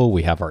people.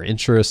 We have our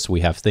interests. We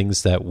have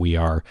things that we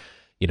are,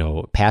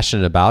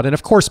 passionate about. And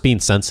of course, being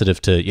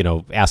sensitive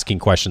to, asking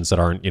questions that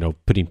aren't,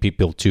 putting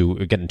people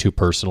getting too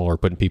personal or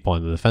putting people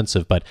on the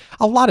defensive. But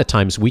a lot of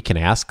times we can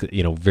ask,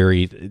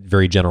 very,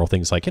 very general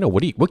things like,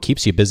 what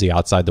keeps you busy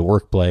outside the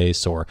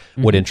workplace, or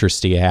what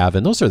interests do you have?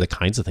 And those are the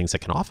kinds of things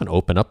that can often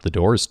open up the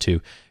doors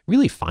to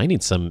really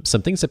finding some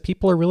things that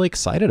people are really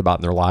excited about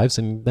in their lives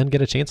and then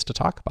get a chance to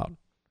talk about.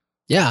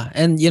 Yeah.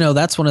 And,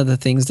 that's one of the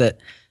things that,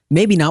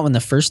 maybe not when the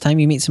first time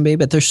you meet somebody,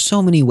 but there's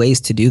so many ways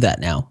to do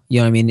that now.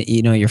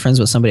 You're friends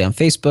with somebody on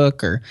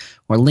Facebook or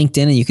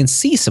LinkedIn, and you can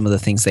see some of the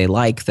things they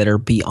like that are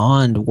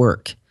beyond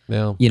work.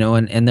 Yeah.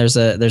 And there's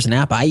an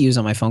app I use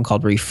on my phone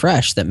called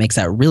Refresh that makes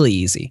that really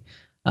easy.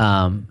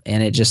 And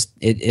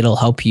it'll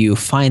help you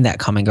find that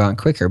common ground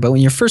quicker. But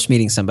when you're first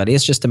meeting somebody,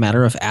 it's just a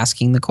matter of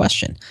asking the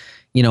question.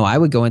 I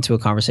would go into a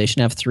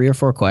conversation, have 3 or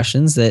 4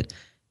 questions that,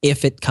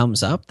 if it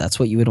comes up, that's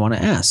what you would want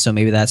to ask. So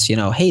maybe that's,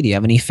 hey, do you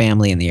have any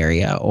family in the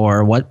area?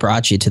 Or what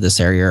brought you to this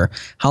area? Or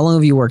how long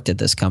have you worked at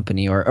this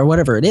company? Or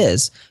whatever it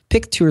is.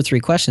 Pick 2 or 3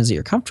 questions that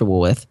you're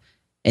comfortable with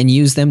and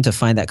use them to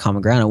find that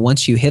common ground. And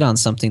once you hit on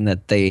something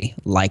that they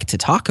like to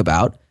talk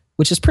about,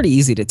 which is pretty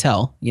easy to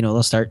tell,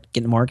 they'll start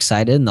getting more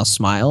excited and they'll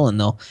smile and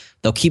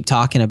they'll keep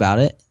talking about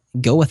it.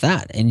 Go with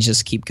that and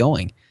just keep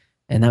going.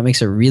 And that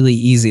makes it really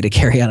easy to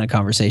carry on a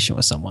conversation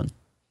with someone.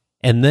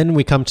 And then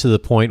we come to the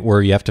point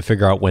where you have to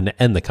figure out when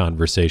to end the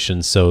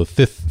conversation. So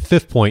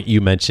fifth point you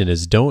mentioned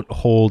is don't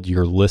hold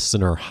your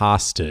listener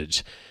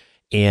hostage.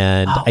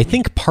 And I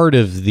think part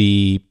of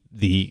the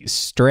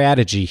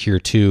strategy here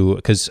too,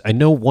 because I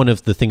know one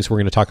of the things we're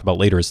going to talk about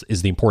later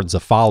is the importance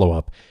of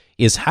follow-up,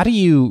 is how do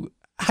you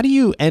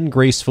end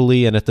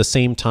gracefully and at the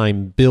same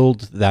time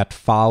build that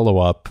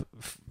follow-up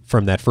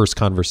from that first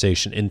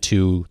conversation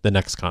into the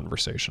next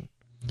conversation?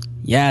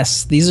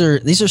 Yes, these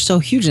are so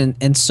huge.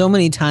 And so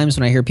many times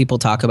when I hear people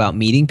talk about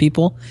meeting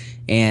people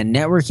and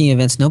networking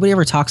events, nobody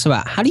ever talks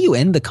about how do you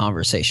end the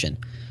conversation?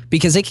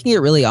 Because it can get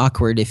really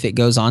awkward if it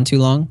goes on too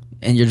long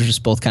and you're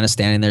just both kind of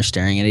standing there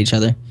staring at each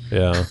other.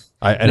 Yeah.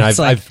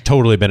 I've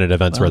totally been at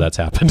events where that's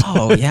happened.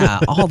 Oh yeah,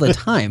 all the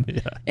time.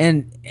 Yeah.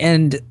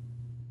 And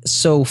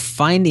so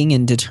finding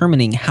and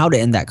determining how to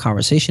end that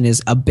conversation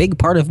is a big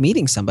part of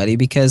meeting somebody,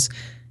 because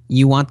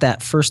you want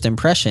that first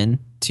impression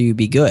to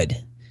be good.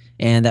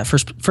 And that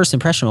first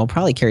impression will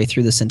probably carry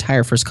through this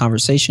entire first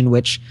conversation,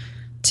 which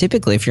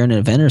typically, if you're in an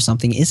event or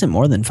something, isn't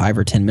more than 5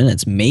 or 10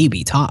 minutes,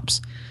 maybe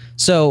tops.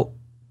 So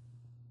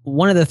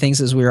one of the things,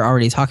 as we were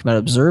already talking about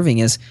observing,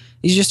 is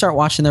you just start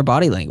watching their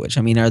body language.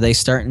 I mean, are they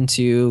starting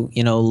to,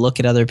 look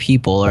at other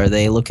people? Are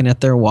they looking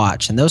at their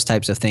watch and those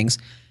types of things?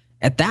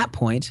 At that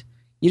point,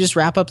 you just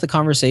wrap up the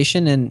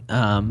conversation and,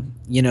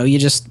 you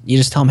just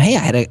tell them, hey, I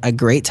had a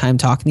great time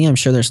talking to you. I'm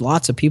sure there's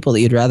lots of people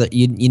that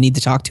you need to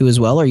talk to as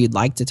well, or you'd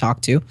like to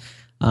talk to.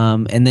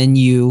 And then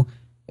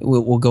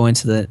we'll go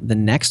into the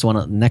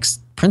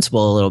next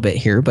principle a little bit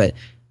here, but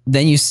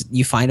then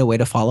you find a way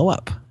to follow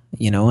up,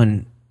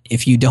 and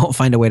if you don't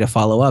find a way to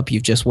follow up,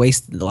 you've just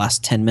wasted the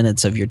last 10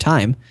 minutes of your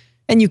time.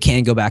 And you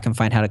can go back and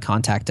find how to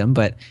contact them,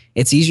 but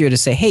it's easier to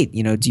say, hey,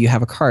 do you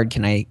have a card?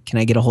 Can I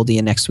get a hold of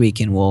you next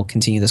week and we'll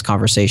continue this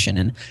conversation?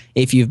 And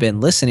if you've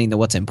been listening to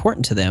what's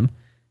important to them,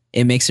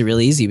 it makes it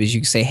really easy because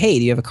you can say, hey,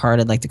 do you have a card?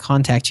 I'd like to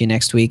contact you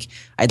next week.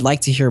 I'd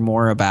like to hear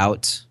more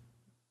about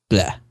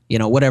blah,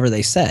 whatever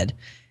they said.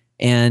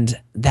 And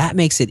that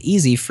makes it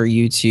easy for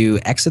you to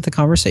exit the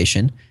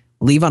conversation,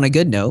 leave on a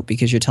good note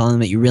because you're telling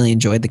them that you really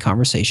enjoyed the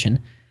conversation,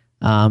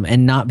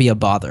 and not be a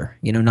bother,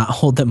 not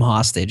hold them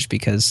hostage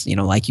because,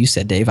 like you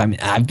said, Dave,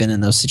 I've been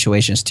in those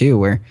situations too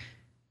where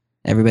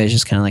everybody's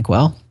just kind of like,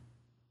 well,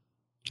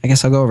 I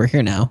guess I'll go over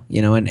here now,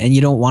 and you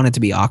don't want it to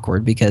be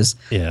awkward because,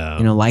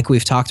 like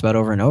we've talked about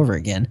over and over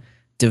again,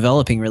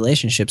 developing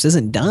relationships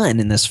isn't done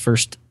in this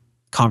first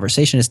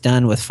conversation. It's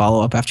done with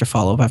follow-up after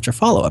follow-up after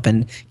follow-up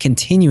and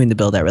continuing to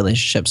build that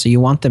relationship. So you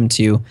want them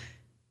to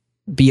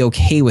be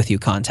okay with you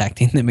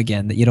contacting them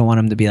again, that you don't want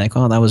them to be like,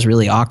 oh, that was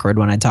really awkward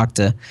when I talked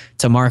to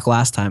Mark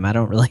last time. I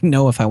don't really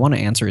know if I want to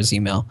answer his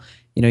email.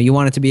 You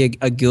want it to be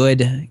a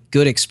good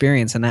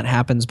experience, and that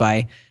happens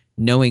by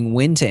knowing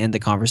when to end the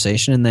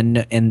conversation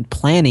and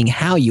planning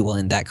how you will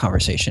end that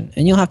conversation.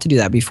 And you'll have to do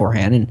that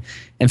beforehand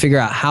and figure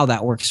out how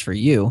that works for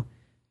you.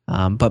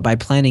 But by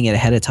planning it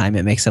ahead of time,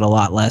 it makes it a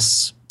lot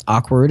less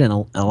awkward and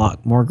a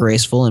lot more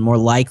graceful and more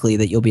likely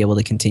that you'll be able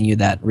to continue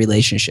that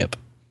relationship.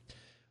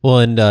 Well,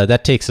 and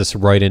that takes us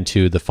right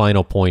into the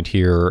final point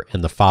here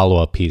and the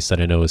follow-up piece that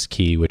I know is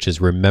key, which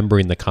is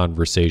remembering the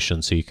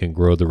conversation so you can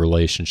grow the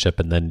relationship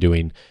and then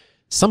doing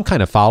some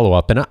kind of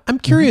follow-up. And I'm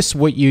curious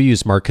what you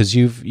use, Mark, because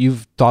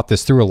you've thought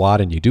this through a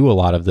lot and you do a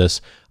lot of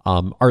this.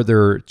 Are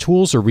there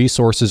tools or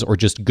resources or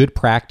just good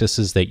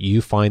practices that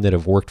you find that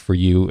have worked for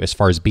you as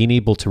far as being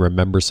able to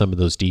remember some of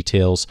those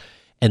details,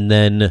 and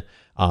then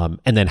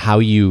how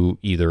you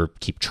either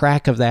keep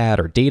track of that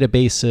or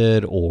database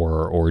it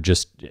or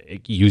just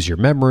use your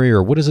memory,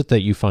 or what is it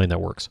that you find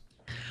that works?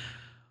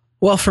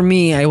 Well, for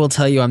me, I will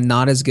tell you, I'm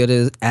not as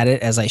good at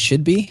it as I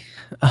should be.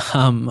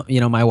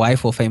 My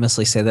wife will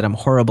famously say that I'm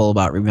horrible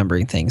about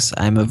remembering things.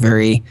 I'm a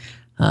very,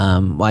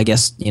 I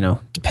guess,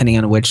 depending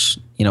on which,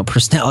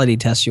 personality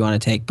test you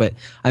want to take, but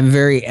I'm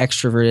very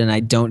extroverted and I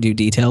don't do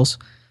details.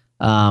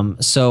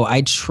 So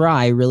I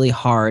try really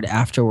hard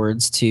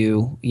afterwards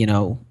to,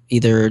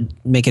 either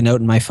make a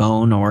note in my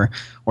phone or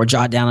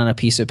jot down on a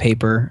piece of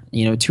paper,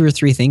 2 or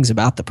 3 things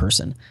about the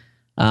person.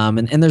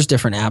 And there's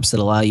different apps that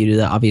allow you to do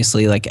that.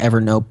 Obviously, like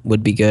Evernote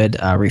would be good.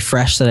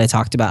 Refresh that I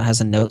talked about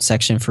has a note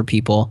section for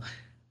people.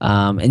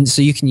 And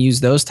so you can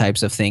use those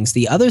types of things.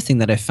 The other thing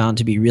that I found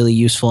to be really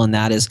useful in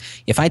that is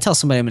if I tell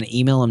somebody I'm going to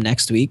email them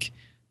next week,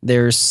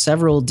 there's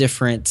several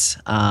different,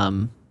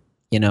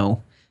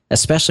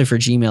 especially for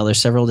Gmail,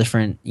 there's several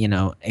different,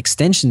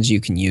 extensions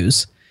you can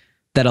use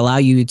that allow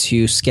you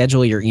to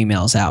schedule your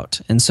emails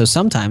out. And so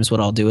sometimes what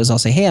I'll do is I'll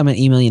say, hey, I'm going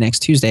to email you next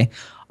Tuesday.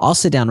 I'll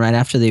sit down right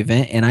after the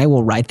event and I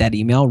will write that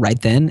email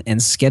right then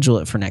and schedule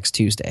it for next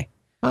Tuesday.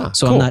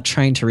 So cool. I'm not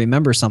trying to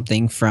remember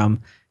something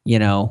from,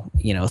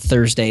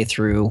 Thursday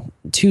through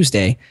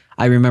Tuesday.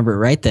 I remember it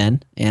right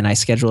then and I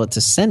schedule it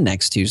to send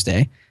next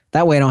Tuesday.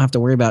 That way I don't have to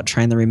worry about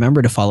trying to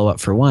remember to follow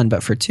up for 1,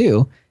 but for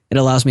 2, it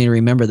allows me to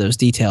remember those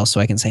details so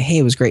I can say, hey,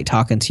 it was great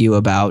talking to you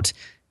about,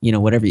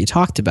 whatever you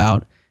talked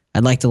about.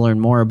 I'd like to learn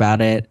more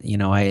about it.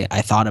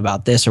 I thought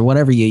about this, or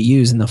whatever you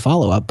use in the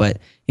follow-up. But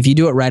if you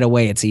do it right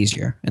away, it's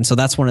easier. And so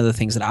that's one of the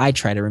things that I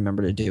try to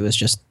remember to do is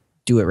just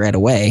do it right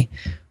away.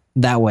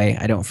 That way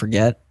I don't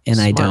forget and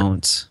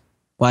Smart.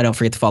 I don't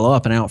forget to follow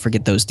up and I don't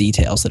forget those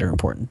details that are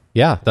important.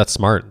 Yeah, that's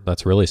smart.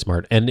 That's really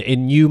smart.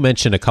 And you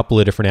mentioned a couple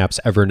of different apps,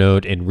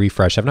 Evernote and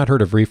Refresh. I've not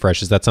heard of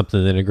Refresh. Is that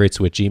something that integrates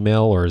with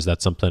Gmail, or is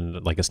that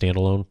something like a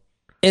standalone?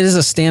 It is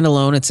a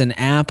standalone. It's an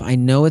app. I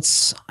know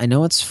it's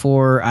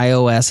for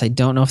iOS. I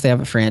don't know if they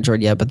have it for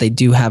Android yet, but they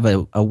do have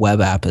a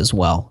web app as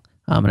well.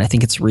 And I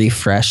think it's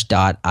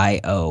refresh.io.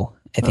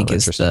 I think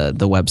is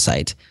the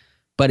website.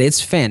 But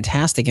it's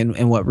fantastic.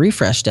 And what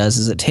Refresh does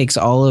is it takes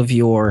all of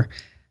your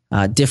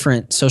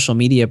different social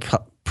media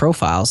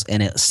profiles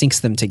and it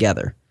syncs them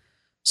together.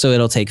 So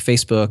it'll take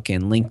Facebook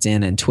and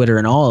LinkedIn and Twitter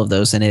and all of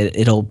those, and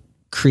it'll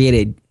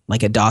create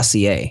a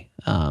dossier,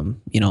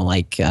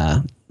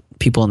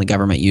 people in the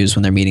government use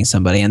when they're meeting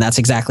somebody. And that's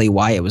exactly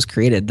why it was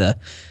created.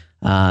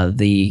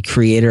 The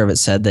creator of it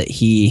said that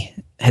he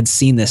had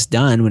seen this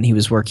done when he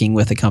was working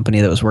with a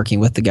company that was working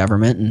with the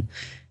government.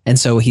 And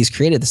so he's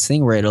created this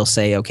thing where it'll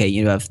say, okay,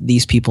 you have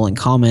these people in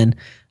common.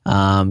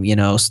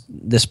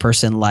 This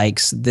person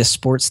likes this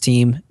sports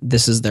team.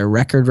 This is their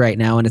record right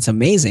now. And it's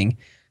amazing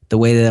the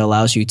way that it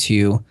allows you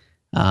to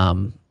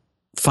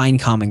find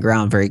common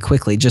ground very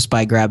quickly just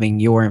by grabbing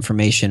your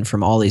information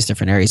from all these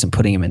different areas and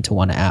putting them into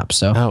one app.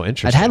 So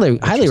I'd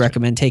highly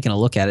recommend taking a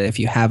look at it if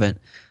you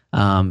haven't.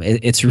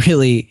 It's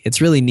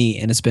really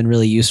neat, and it's been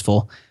really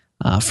useful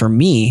for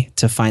me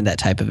to find that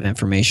type of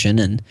information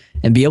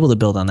and be able to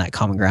build on that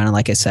common ground. And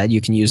like I said, you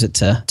can use it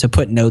to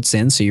put notes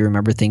in so you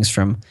remember things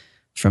from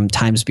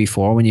times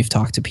before when you've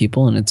talked to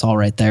people, and it's all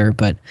right there.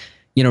 But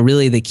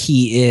really the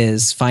key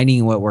is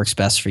finding what works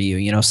best for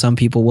you. Some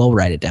people will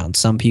write it down.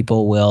 Some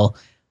people will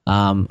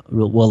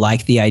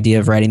like the idea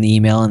of writing the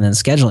email and then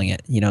scheduling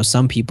it.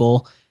 Some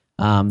people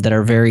that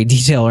are very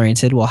detail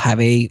oriented will have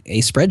a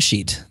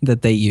spreadsheet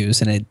that they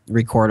use and it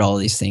record all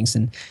these things.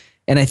 And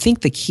I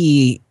think the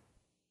key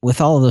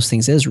with all of those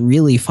things is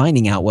really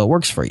finding out what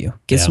works for you.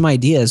 Get some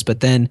ideas, but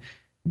then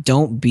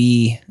don't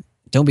be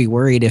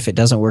worried if it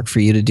doesn't work for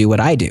you to do what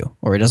I do,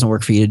 or it doesn't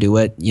work for you to do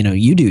what,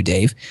 you do,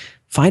 Dave.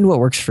 Find what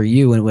works for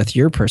you and with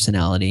your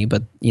personality,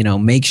 but,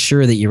 make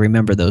sure that you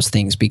remember those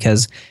things,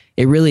 because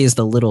it really is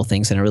the little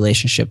things in a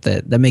relationship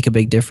that make a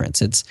big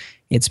difference.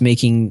 It's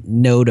making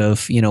note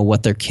of,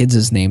 what their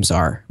kids' names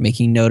are,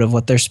 making note of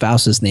what their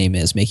spouse's name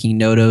is, making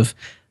note of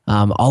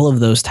all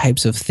of those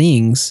types of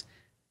things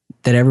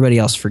that everybody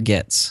else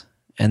forgets.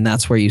 And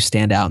that's where you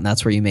stand out, and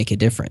that's where you make a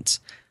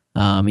difference.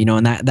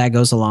 And that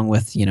goes along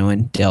with,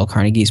 in Dale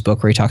Carnegie's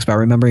book where he talks about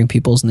remembering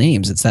people's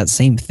names. It's that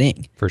same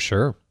thing. For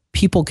sure.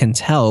 People can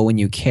tell when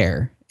you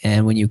care,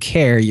 and when you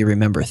care, you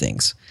remember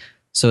things.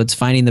 So it's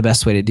finding the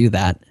best way to do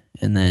that,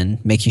 and then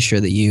making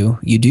sure that you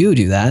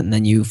do that, and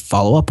then you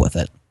follow up with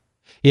it.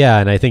 Yeah,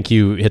 and I think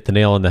you hit the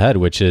nail on the head,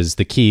 which is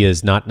the key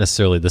is not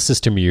necessarily the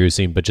system you're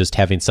using, but just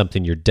having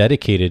something you're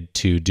dedicated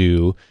to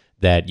do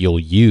that you'll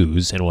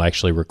use and will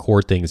actually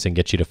record things and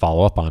get you to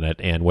follow up on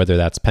it. And whether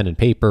that's pen and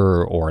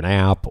paper or an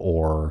app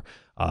or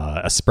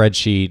a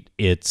spreadsheet,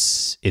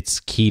 it's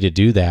key to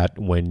do that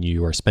when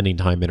you are spending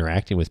time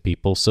interacting with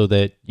people, so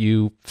that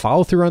you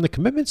follow through on the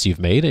commitments you've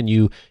made and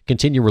you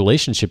continue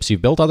relationships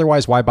you've built.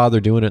 Otherwise, why bother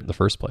doing it in the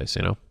first place,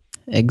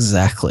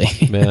 Exactly.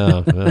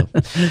 Yeah.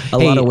 A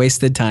lot of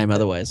wasted time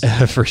otherwise.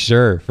 For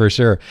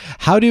sure.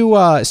 How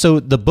do, so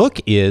the book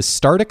is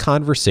Start a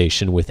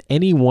Conversation with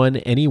Anyone,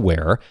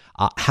 Anywhere.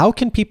 How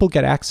can people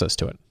get access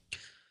to it?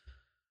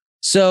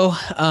 So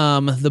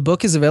the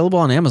book is available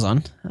on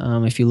Amazon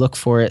if you look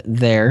for it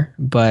there.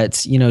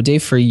 But,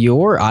 Dave, for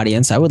your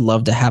audience, I would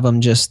love to have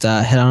them just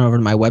head on over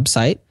to my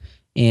website,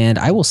 and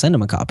I will send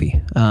them a copy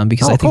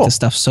because I think the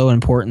stuff's so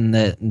important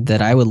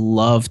that I would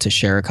love to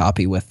share a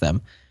copy with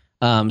them.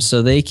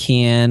 So they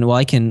can,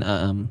 I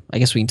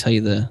guess we can tell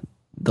you the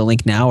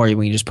link now, or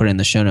we can just put it in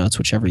the show notes,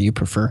 whichever you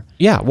prefer.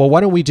 Yeah. Well,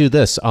 why don't we do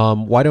this?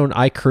 Why don't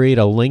I create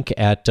a link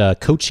at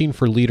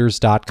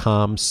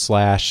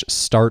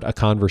coachingforleaders.com/start a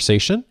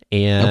conversation.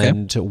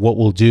 And what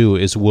we'll do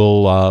is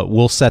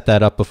we'll set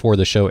that up before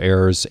the show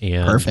airs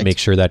and make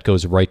sure that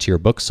goes right to your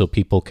book so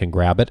people can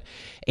grab it.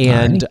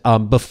 And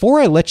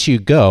before I let you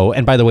go,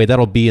 and by the way,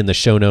 that'll be in the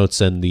show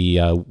notes and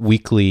the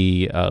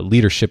weekly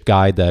leadership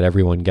guide that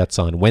everyone gets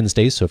on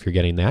Wednesdays. So if you're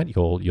getting that,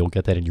 you'll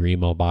get that in your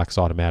email box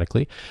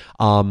automatically.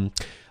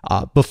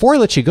 Before I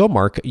let you go,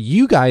 Mark,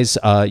 you guys,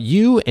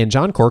 you and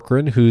John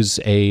Corcoran, who's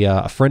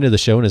a friend of the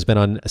show and has been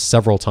on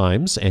several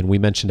times, and we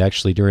mentioned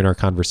actually during our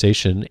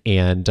conversation,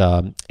 and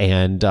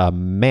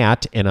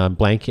Matt, and I'm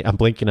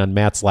blanking on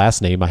Matt's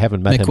last name. I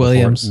haven't met him before.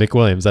 Mick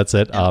Williams, that's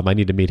it. Yeah. I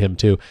need to meet him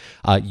too.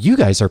 You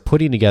guys are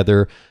putting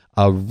together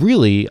a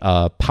really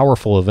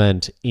powerful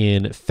event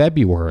in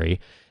February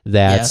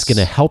that's going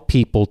to help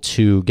people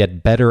to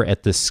get better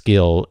at this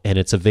skill, and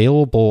it's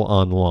available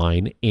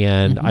online.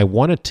 And I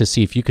wanted to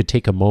see if you could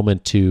take a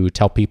moment to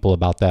tell people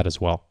about that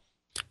as well.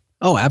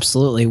 Oh,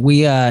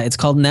 absolutely. It's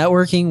called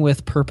Networking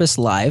with Purpose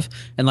Live.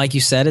 And like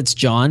you said, it's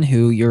John,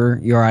 who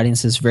your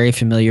audience is very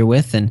familiar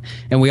with, and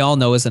we all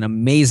know is an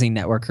amazing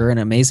networker, an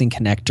amazing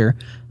connector,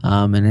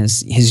 and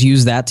has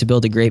used that to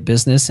build a great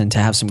business and to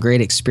have some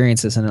great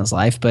experiences in his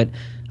life. But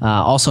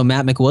also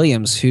Matt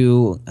McWilliams,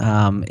 who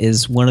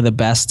is one of the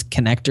best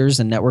connectors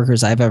and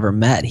networkers I've ever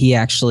met. He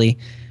actually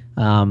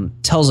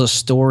tells a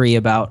story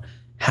about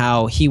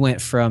how he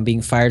went from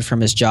being fired from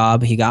his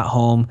job. He got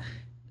home,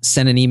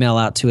 sent an email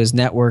out to his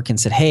network and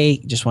said, "Hey,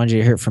 just wanted you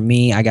to hear from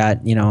me. I got,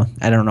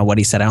 I don't know what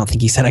he said. I don't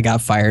think he said I got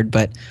fired,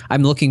 but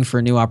I'm looking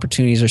for new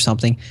opportunities or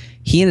something."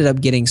 He ended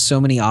up getting so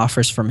many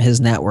offers from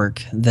his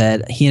network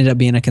that he ended up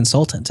being a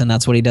consultant. And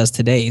that's what he does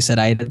today. He said,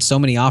 "I had so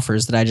many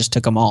offers that I just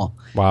took them all."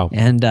 Wow.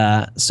 And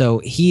so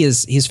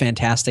he's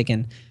fantastic.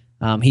 And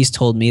he's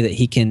told me that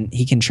he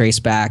can trace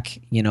back,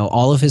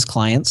 all of his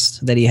clients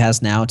that he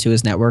has now to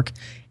his network,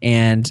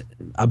 and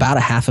about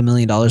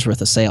 $500,000 worth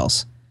of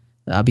sales.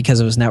 Because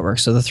of his network.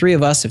 So the three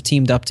of us have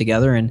teamed up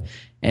together, and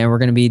we're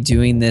going to be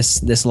doing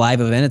this live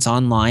event. It's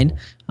online,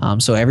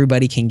 so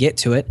everybody can get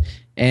to it.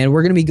 And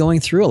we're going to be going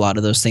through a lot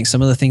of those things.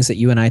 Some of the things that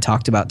you and I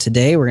talked about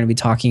today, we're going to be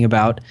talking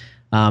about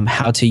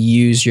how to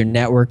use your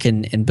network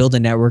and build a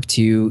network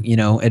to,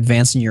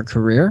 advance in your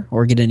career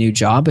or get a new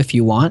job if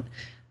you want.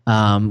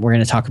 We're going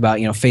to talk about,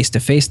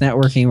 face-to-face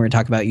networking. We're going to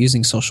talk about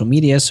using social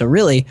media. So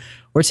really,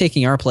 we're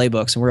taking our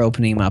playbooks and we're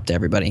opening them up to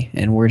everybody.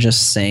 And we're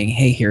just saying,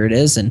 hey, here it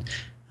is. And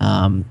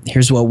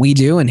here's what we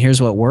do and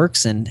here's what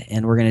works, and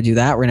we're going to do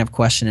that. We're going to have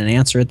question and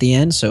answer at the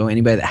end. So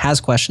anybody that has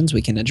questions,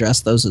 we can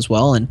address those as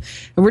well. And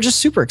we're just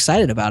super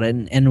excited about it.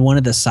 And one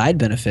of the side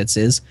benefits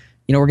is,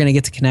 we're going to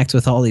get to connect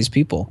with all these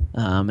people.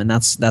 And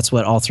that's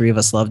what all three of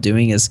us love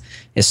doing is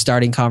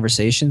starting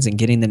conversations and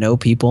getting to know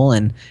people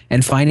and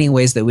finding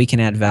ways that we can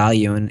add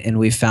value. And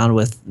we've found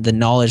with the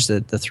knowledge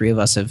that the three of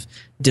us have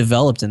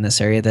developed in this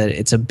area that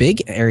it's a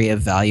big area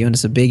of value, and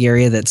it's a big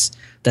area that's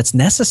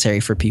necessary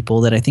for people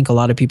that I think a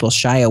lot of people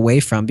shy away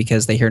from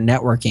because they hear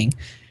networking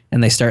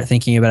and they start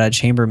thinking about a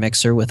chamber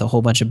mixer with a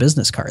whole bunch of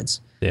business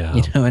cards.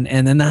 Yeah.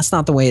 And then that's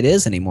not the way it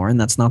is anymore.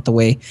 And that's not the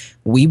way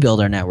we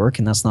build our network.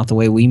 And that's not the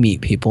way we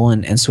meet people.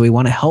 And so we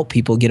want to help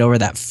people get over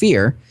that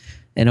fear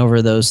and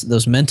over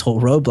those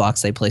mental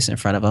roadblocks they place in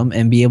front of them,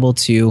 and be able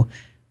to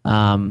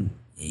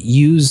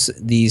use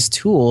these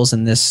tools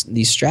and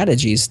these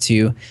strategies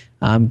to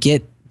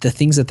get the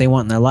things that they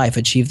want in their life,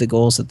 achieve the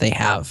goals that they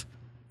have.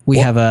 You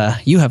have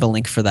a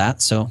link for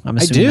that, so I'm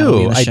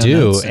assuming I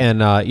do. And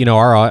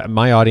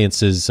my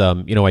audience is,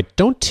 I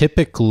don't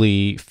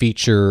typically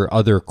feature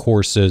other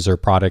courses or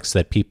products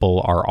that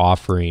people are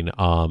offering,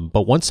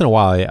 but once in a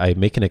while I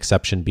make an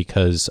exception,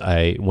 because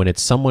when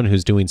it's someone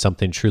who's doing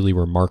something truly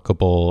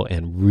remarkable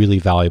and really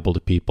valuable to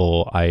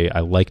people,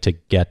 I like to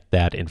get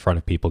that in front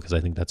of people, because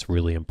I think that's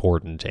really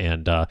important.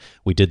 And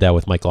we did that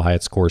with Michael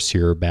Hyatt's course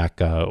here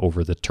back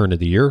over the turn of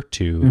the year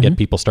to get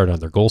people started on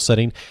their goal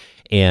setting.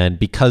 And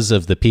because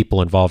of the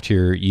people involved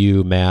here,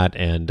 you, Matt,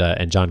 and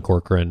John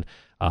Corcoran,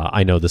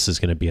 I know this is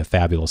going to be a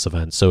fabulous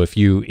event. So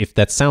if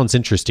that sounds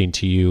interesting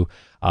to you,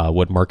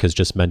 what Mark has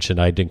just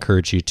mentioned, I'd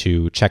encourage you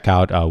to check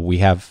out. We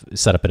have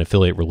set up an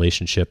affiliate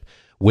relationship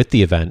with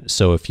the event.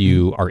 So if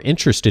you are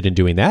interested in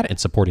doing that and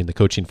supporting the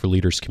Coaching for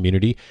Leaders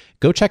community,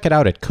 go check it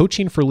out at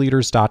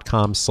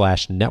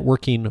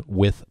coachingforleaders.com/networking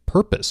with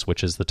purpose,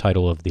 which is the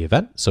title of the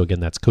event. So again,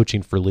 that's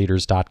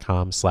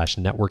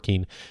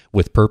coachingforleaders.com/networking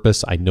with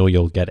purpose. I know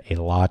you'll get a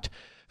lot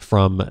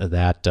from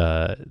that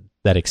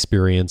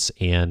experience,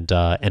 and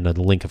the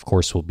link, of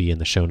course, will be in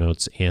the show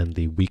notes and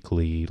the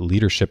weekly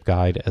leadership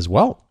guide as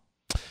well.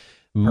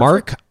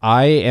 Mark, perfect.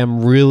 I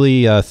am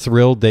really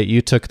thrilled that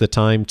you took the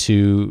time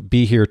to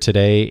be here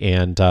today.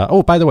 And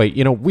by the way,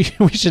 we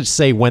should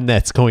say when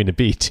that's going to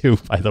be too,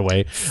 by the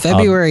way.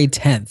 February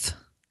 10th.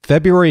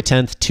 February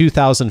 10th,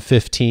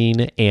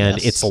 2015, and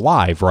yes. It's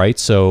live, right?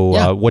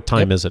 So what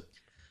time is it?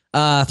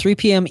 3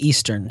 p.m.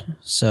 Eastern,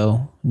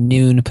 so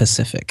noon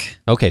Pacific.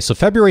 Okay, so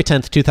February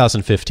 10th,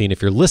 2015.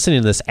 If you're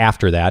listening to this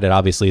after that, it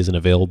obviously isn't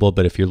available,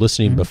 but if you're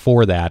listening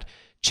before that,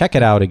 check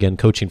it out again,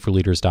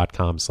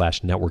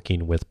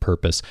 coachingforleaders.com/networking with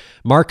purpose.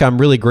 Mark, I'm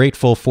really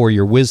grateful for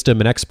your wisdom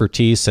and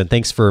expertise, and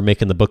thanks for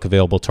making the book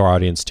available to our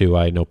audience too.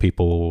 I know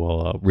people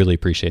will really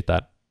appreciate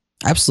that.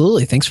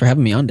 Absolutely. Thanks for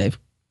having me on, Dave.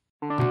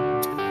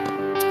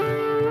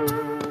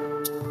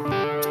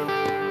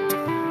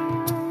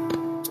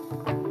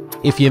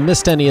 If you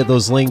missed any of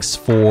those links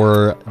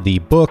for the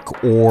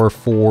book or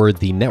for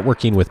the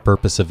Networking with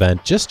Purpose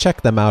event, just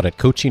check them out at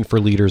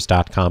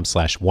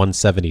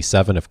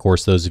coachingforleaders.com/177. Of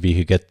course, those of you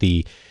who get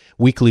the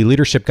weekly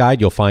leadership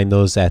guide, you'll find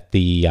those at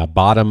the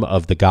bottom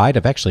of the guide.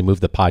 I've actually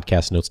moved the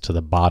podcast notes to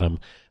the bottom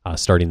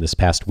starting this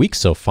past week,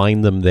 so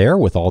find them there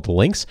with all the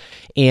links.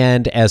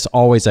 And as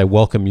always, I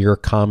welcome your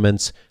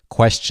comments,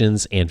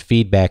 questions, and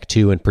feedback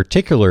too. In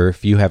particular,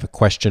 if you have a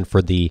question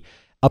for the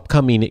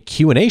upcoming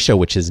Q&A show,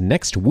 which is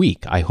next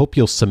week, I hope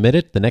you'll submit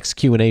it. The next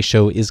Q&A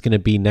show is going to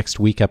be next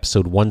week,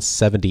 episode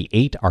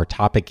 178. Our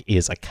topic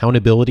is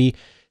accountability.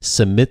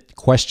 Submit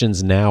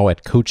questions now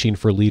at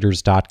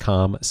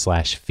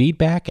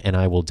coachingforleaders.com/feedback, and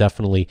I will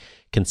definitely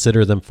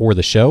consider them for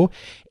the show.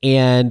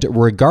 And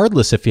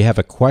regardless, if you have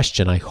a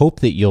question, I hope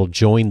that you'll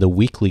join the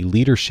weekly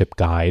leadership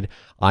guide.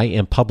 I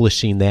am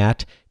publishing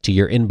that to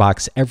your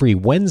inbox every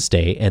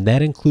Wednesday, and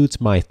that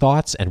includes my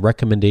thoughts and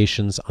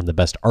recommendations on the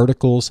best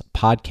articles,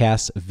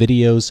 podcasts,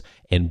 videos,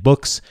 and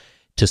books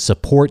to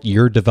support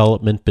your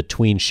development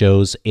between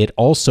shows. It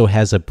also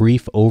has a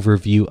brief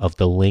overview of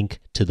the link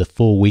to the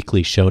full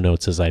weekly show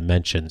notes, as I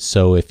mentioned.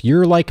 So if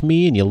you're like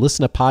me and you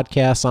listen to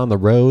podcasts on the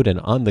road and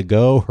on the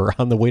go or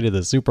on the way to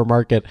the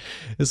supermarket,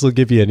 this will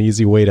give you an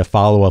easy way to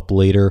follow up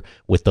later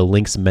with the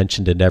links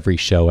mentioned in every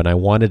show. And I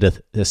wanted to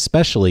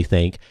especially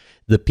thank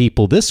the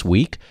people this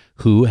week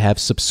who have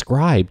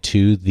subscribed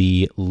to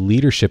the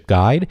leadership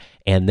guide,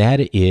 and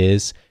that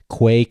is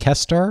Quay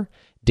Kestar,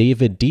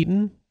 David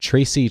Deaton,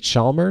 Tracy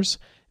Chalmers,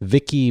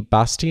 Vicky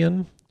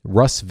Bastian,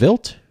 Russ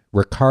Vilt,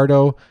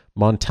 Ricardo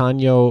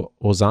Montano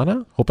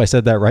Ozana, hope I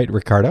said that right,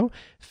 Ricardo,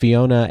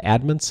 Fiona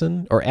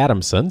Adamson,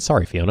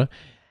 sorry Fiona,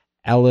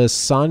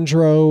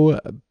 Alessandro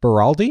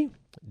Beraldi,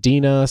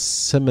 Dina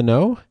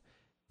Simoneau,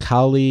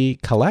 Kali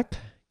Kalek,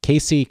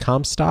 Casey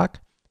Comstock,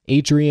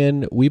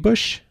 Adrian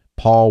Webush,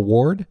 Paul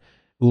Ward,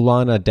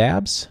 Ulana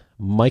Dabbs,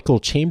 Michael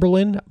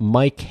Chamberlain,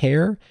 Mike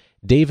Hare,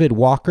 David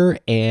Walker,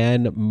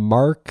 and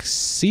Mark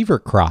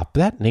Severcrop.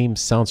 That name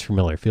sounds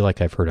familiar. I feel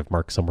like I've heard of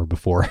Mark somewhere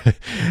before.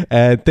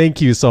 And thank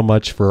you so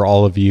much for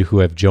all of you who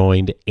have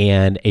joined.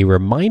 And a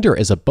reminder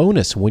as a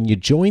bonus, when you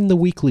join the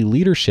weekly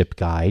leadership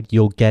guide,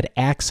 you'll get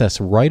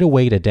access right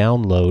away to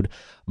download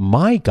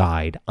my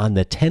guide on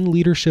the 10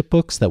 leadership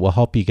books that will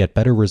help you get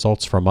better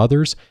results from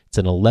others. It's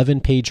an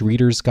 11-page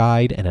reader's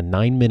guide and a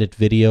 9-minute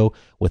video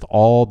with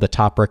all the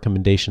top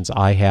recommendations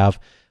I have,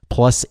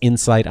 plus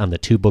insight on the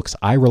 2 books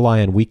I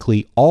rely on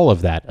weekly. All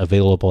of that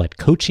available at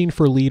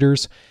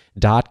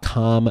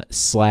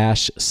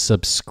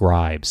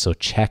coachingforleaders.com/subscribe. So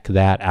check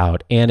that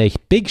out. And a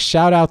big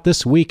shout out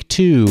this week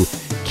to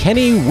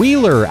Kenny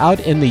Wheeler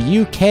out in the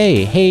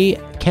UK. Hey,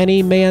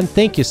 Kenny, man,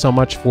 thank you so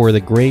much for the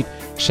great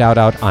shout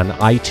out on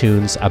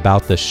iTunes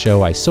about the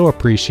show. I so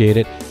appreciate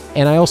it.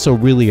 And I also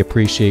really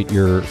appreciate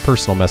your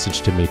personal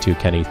message to me too,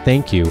 Kenny.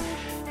 Thank you.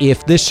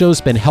 If this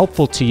show's been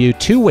helpful to you,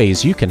 2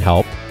 ways you can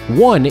help.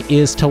 One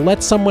is to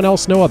let someone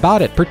else know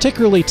about it,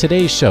 particularly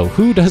today's show.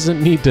 Who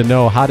doesn't need to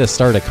know how to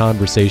start a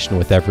conversation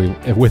with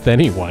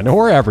anyone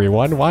or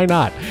everyone? Why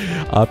not?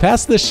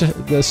 Pass this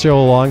show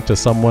along to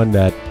someone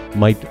that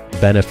might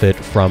benefit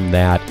from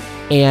that.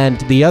 And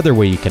the other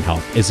way you can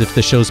help is, if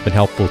the show's been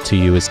helpful to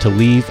you, is to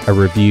leave a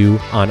review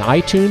on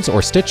iTunes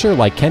or Stitcher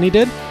like Kenny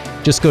did.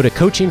 Just go to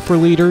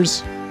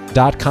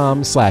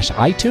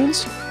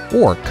coachingforleaders.com/iTunes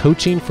or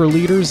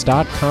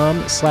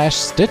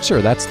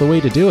coachingforleaders.com/Stitcher. That's the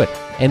way to do it.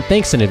 And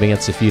thanks in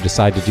advance if you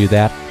decide to do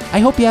that. I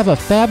hope you have a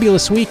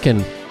fabulous week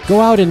and go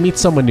out and meet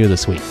someone new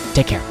this week.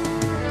 Take care.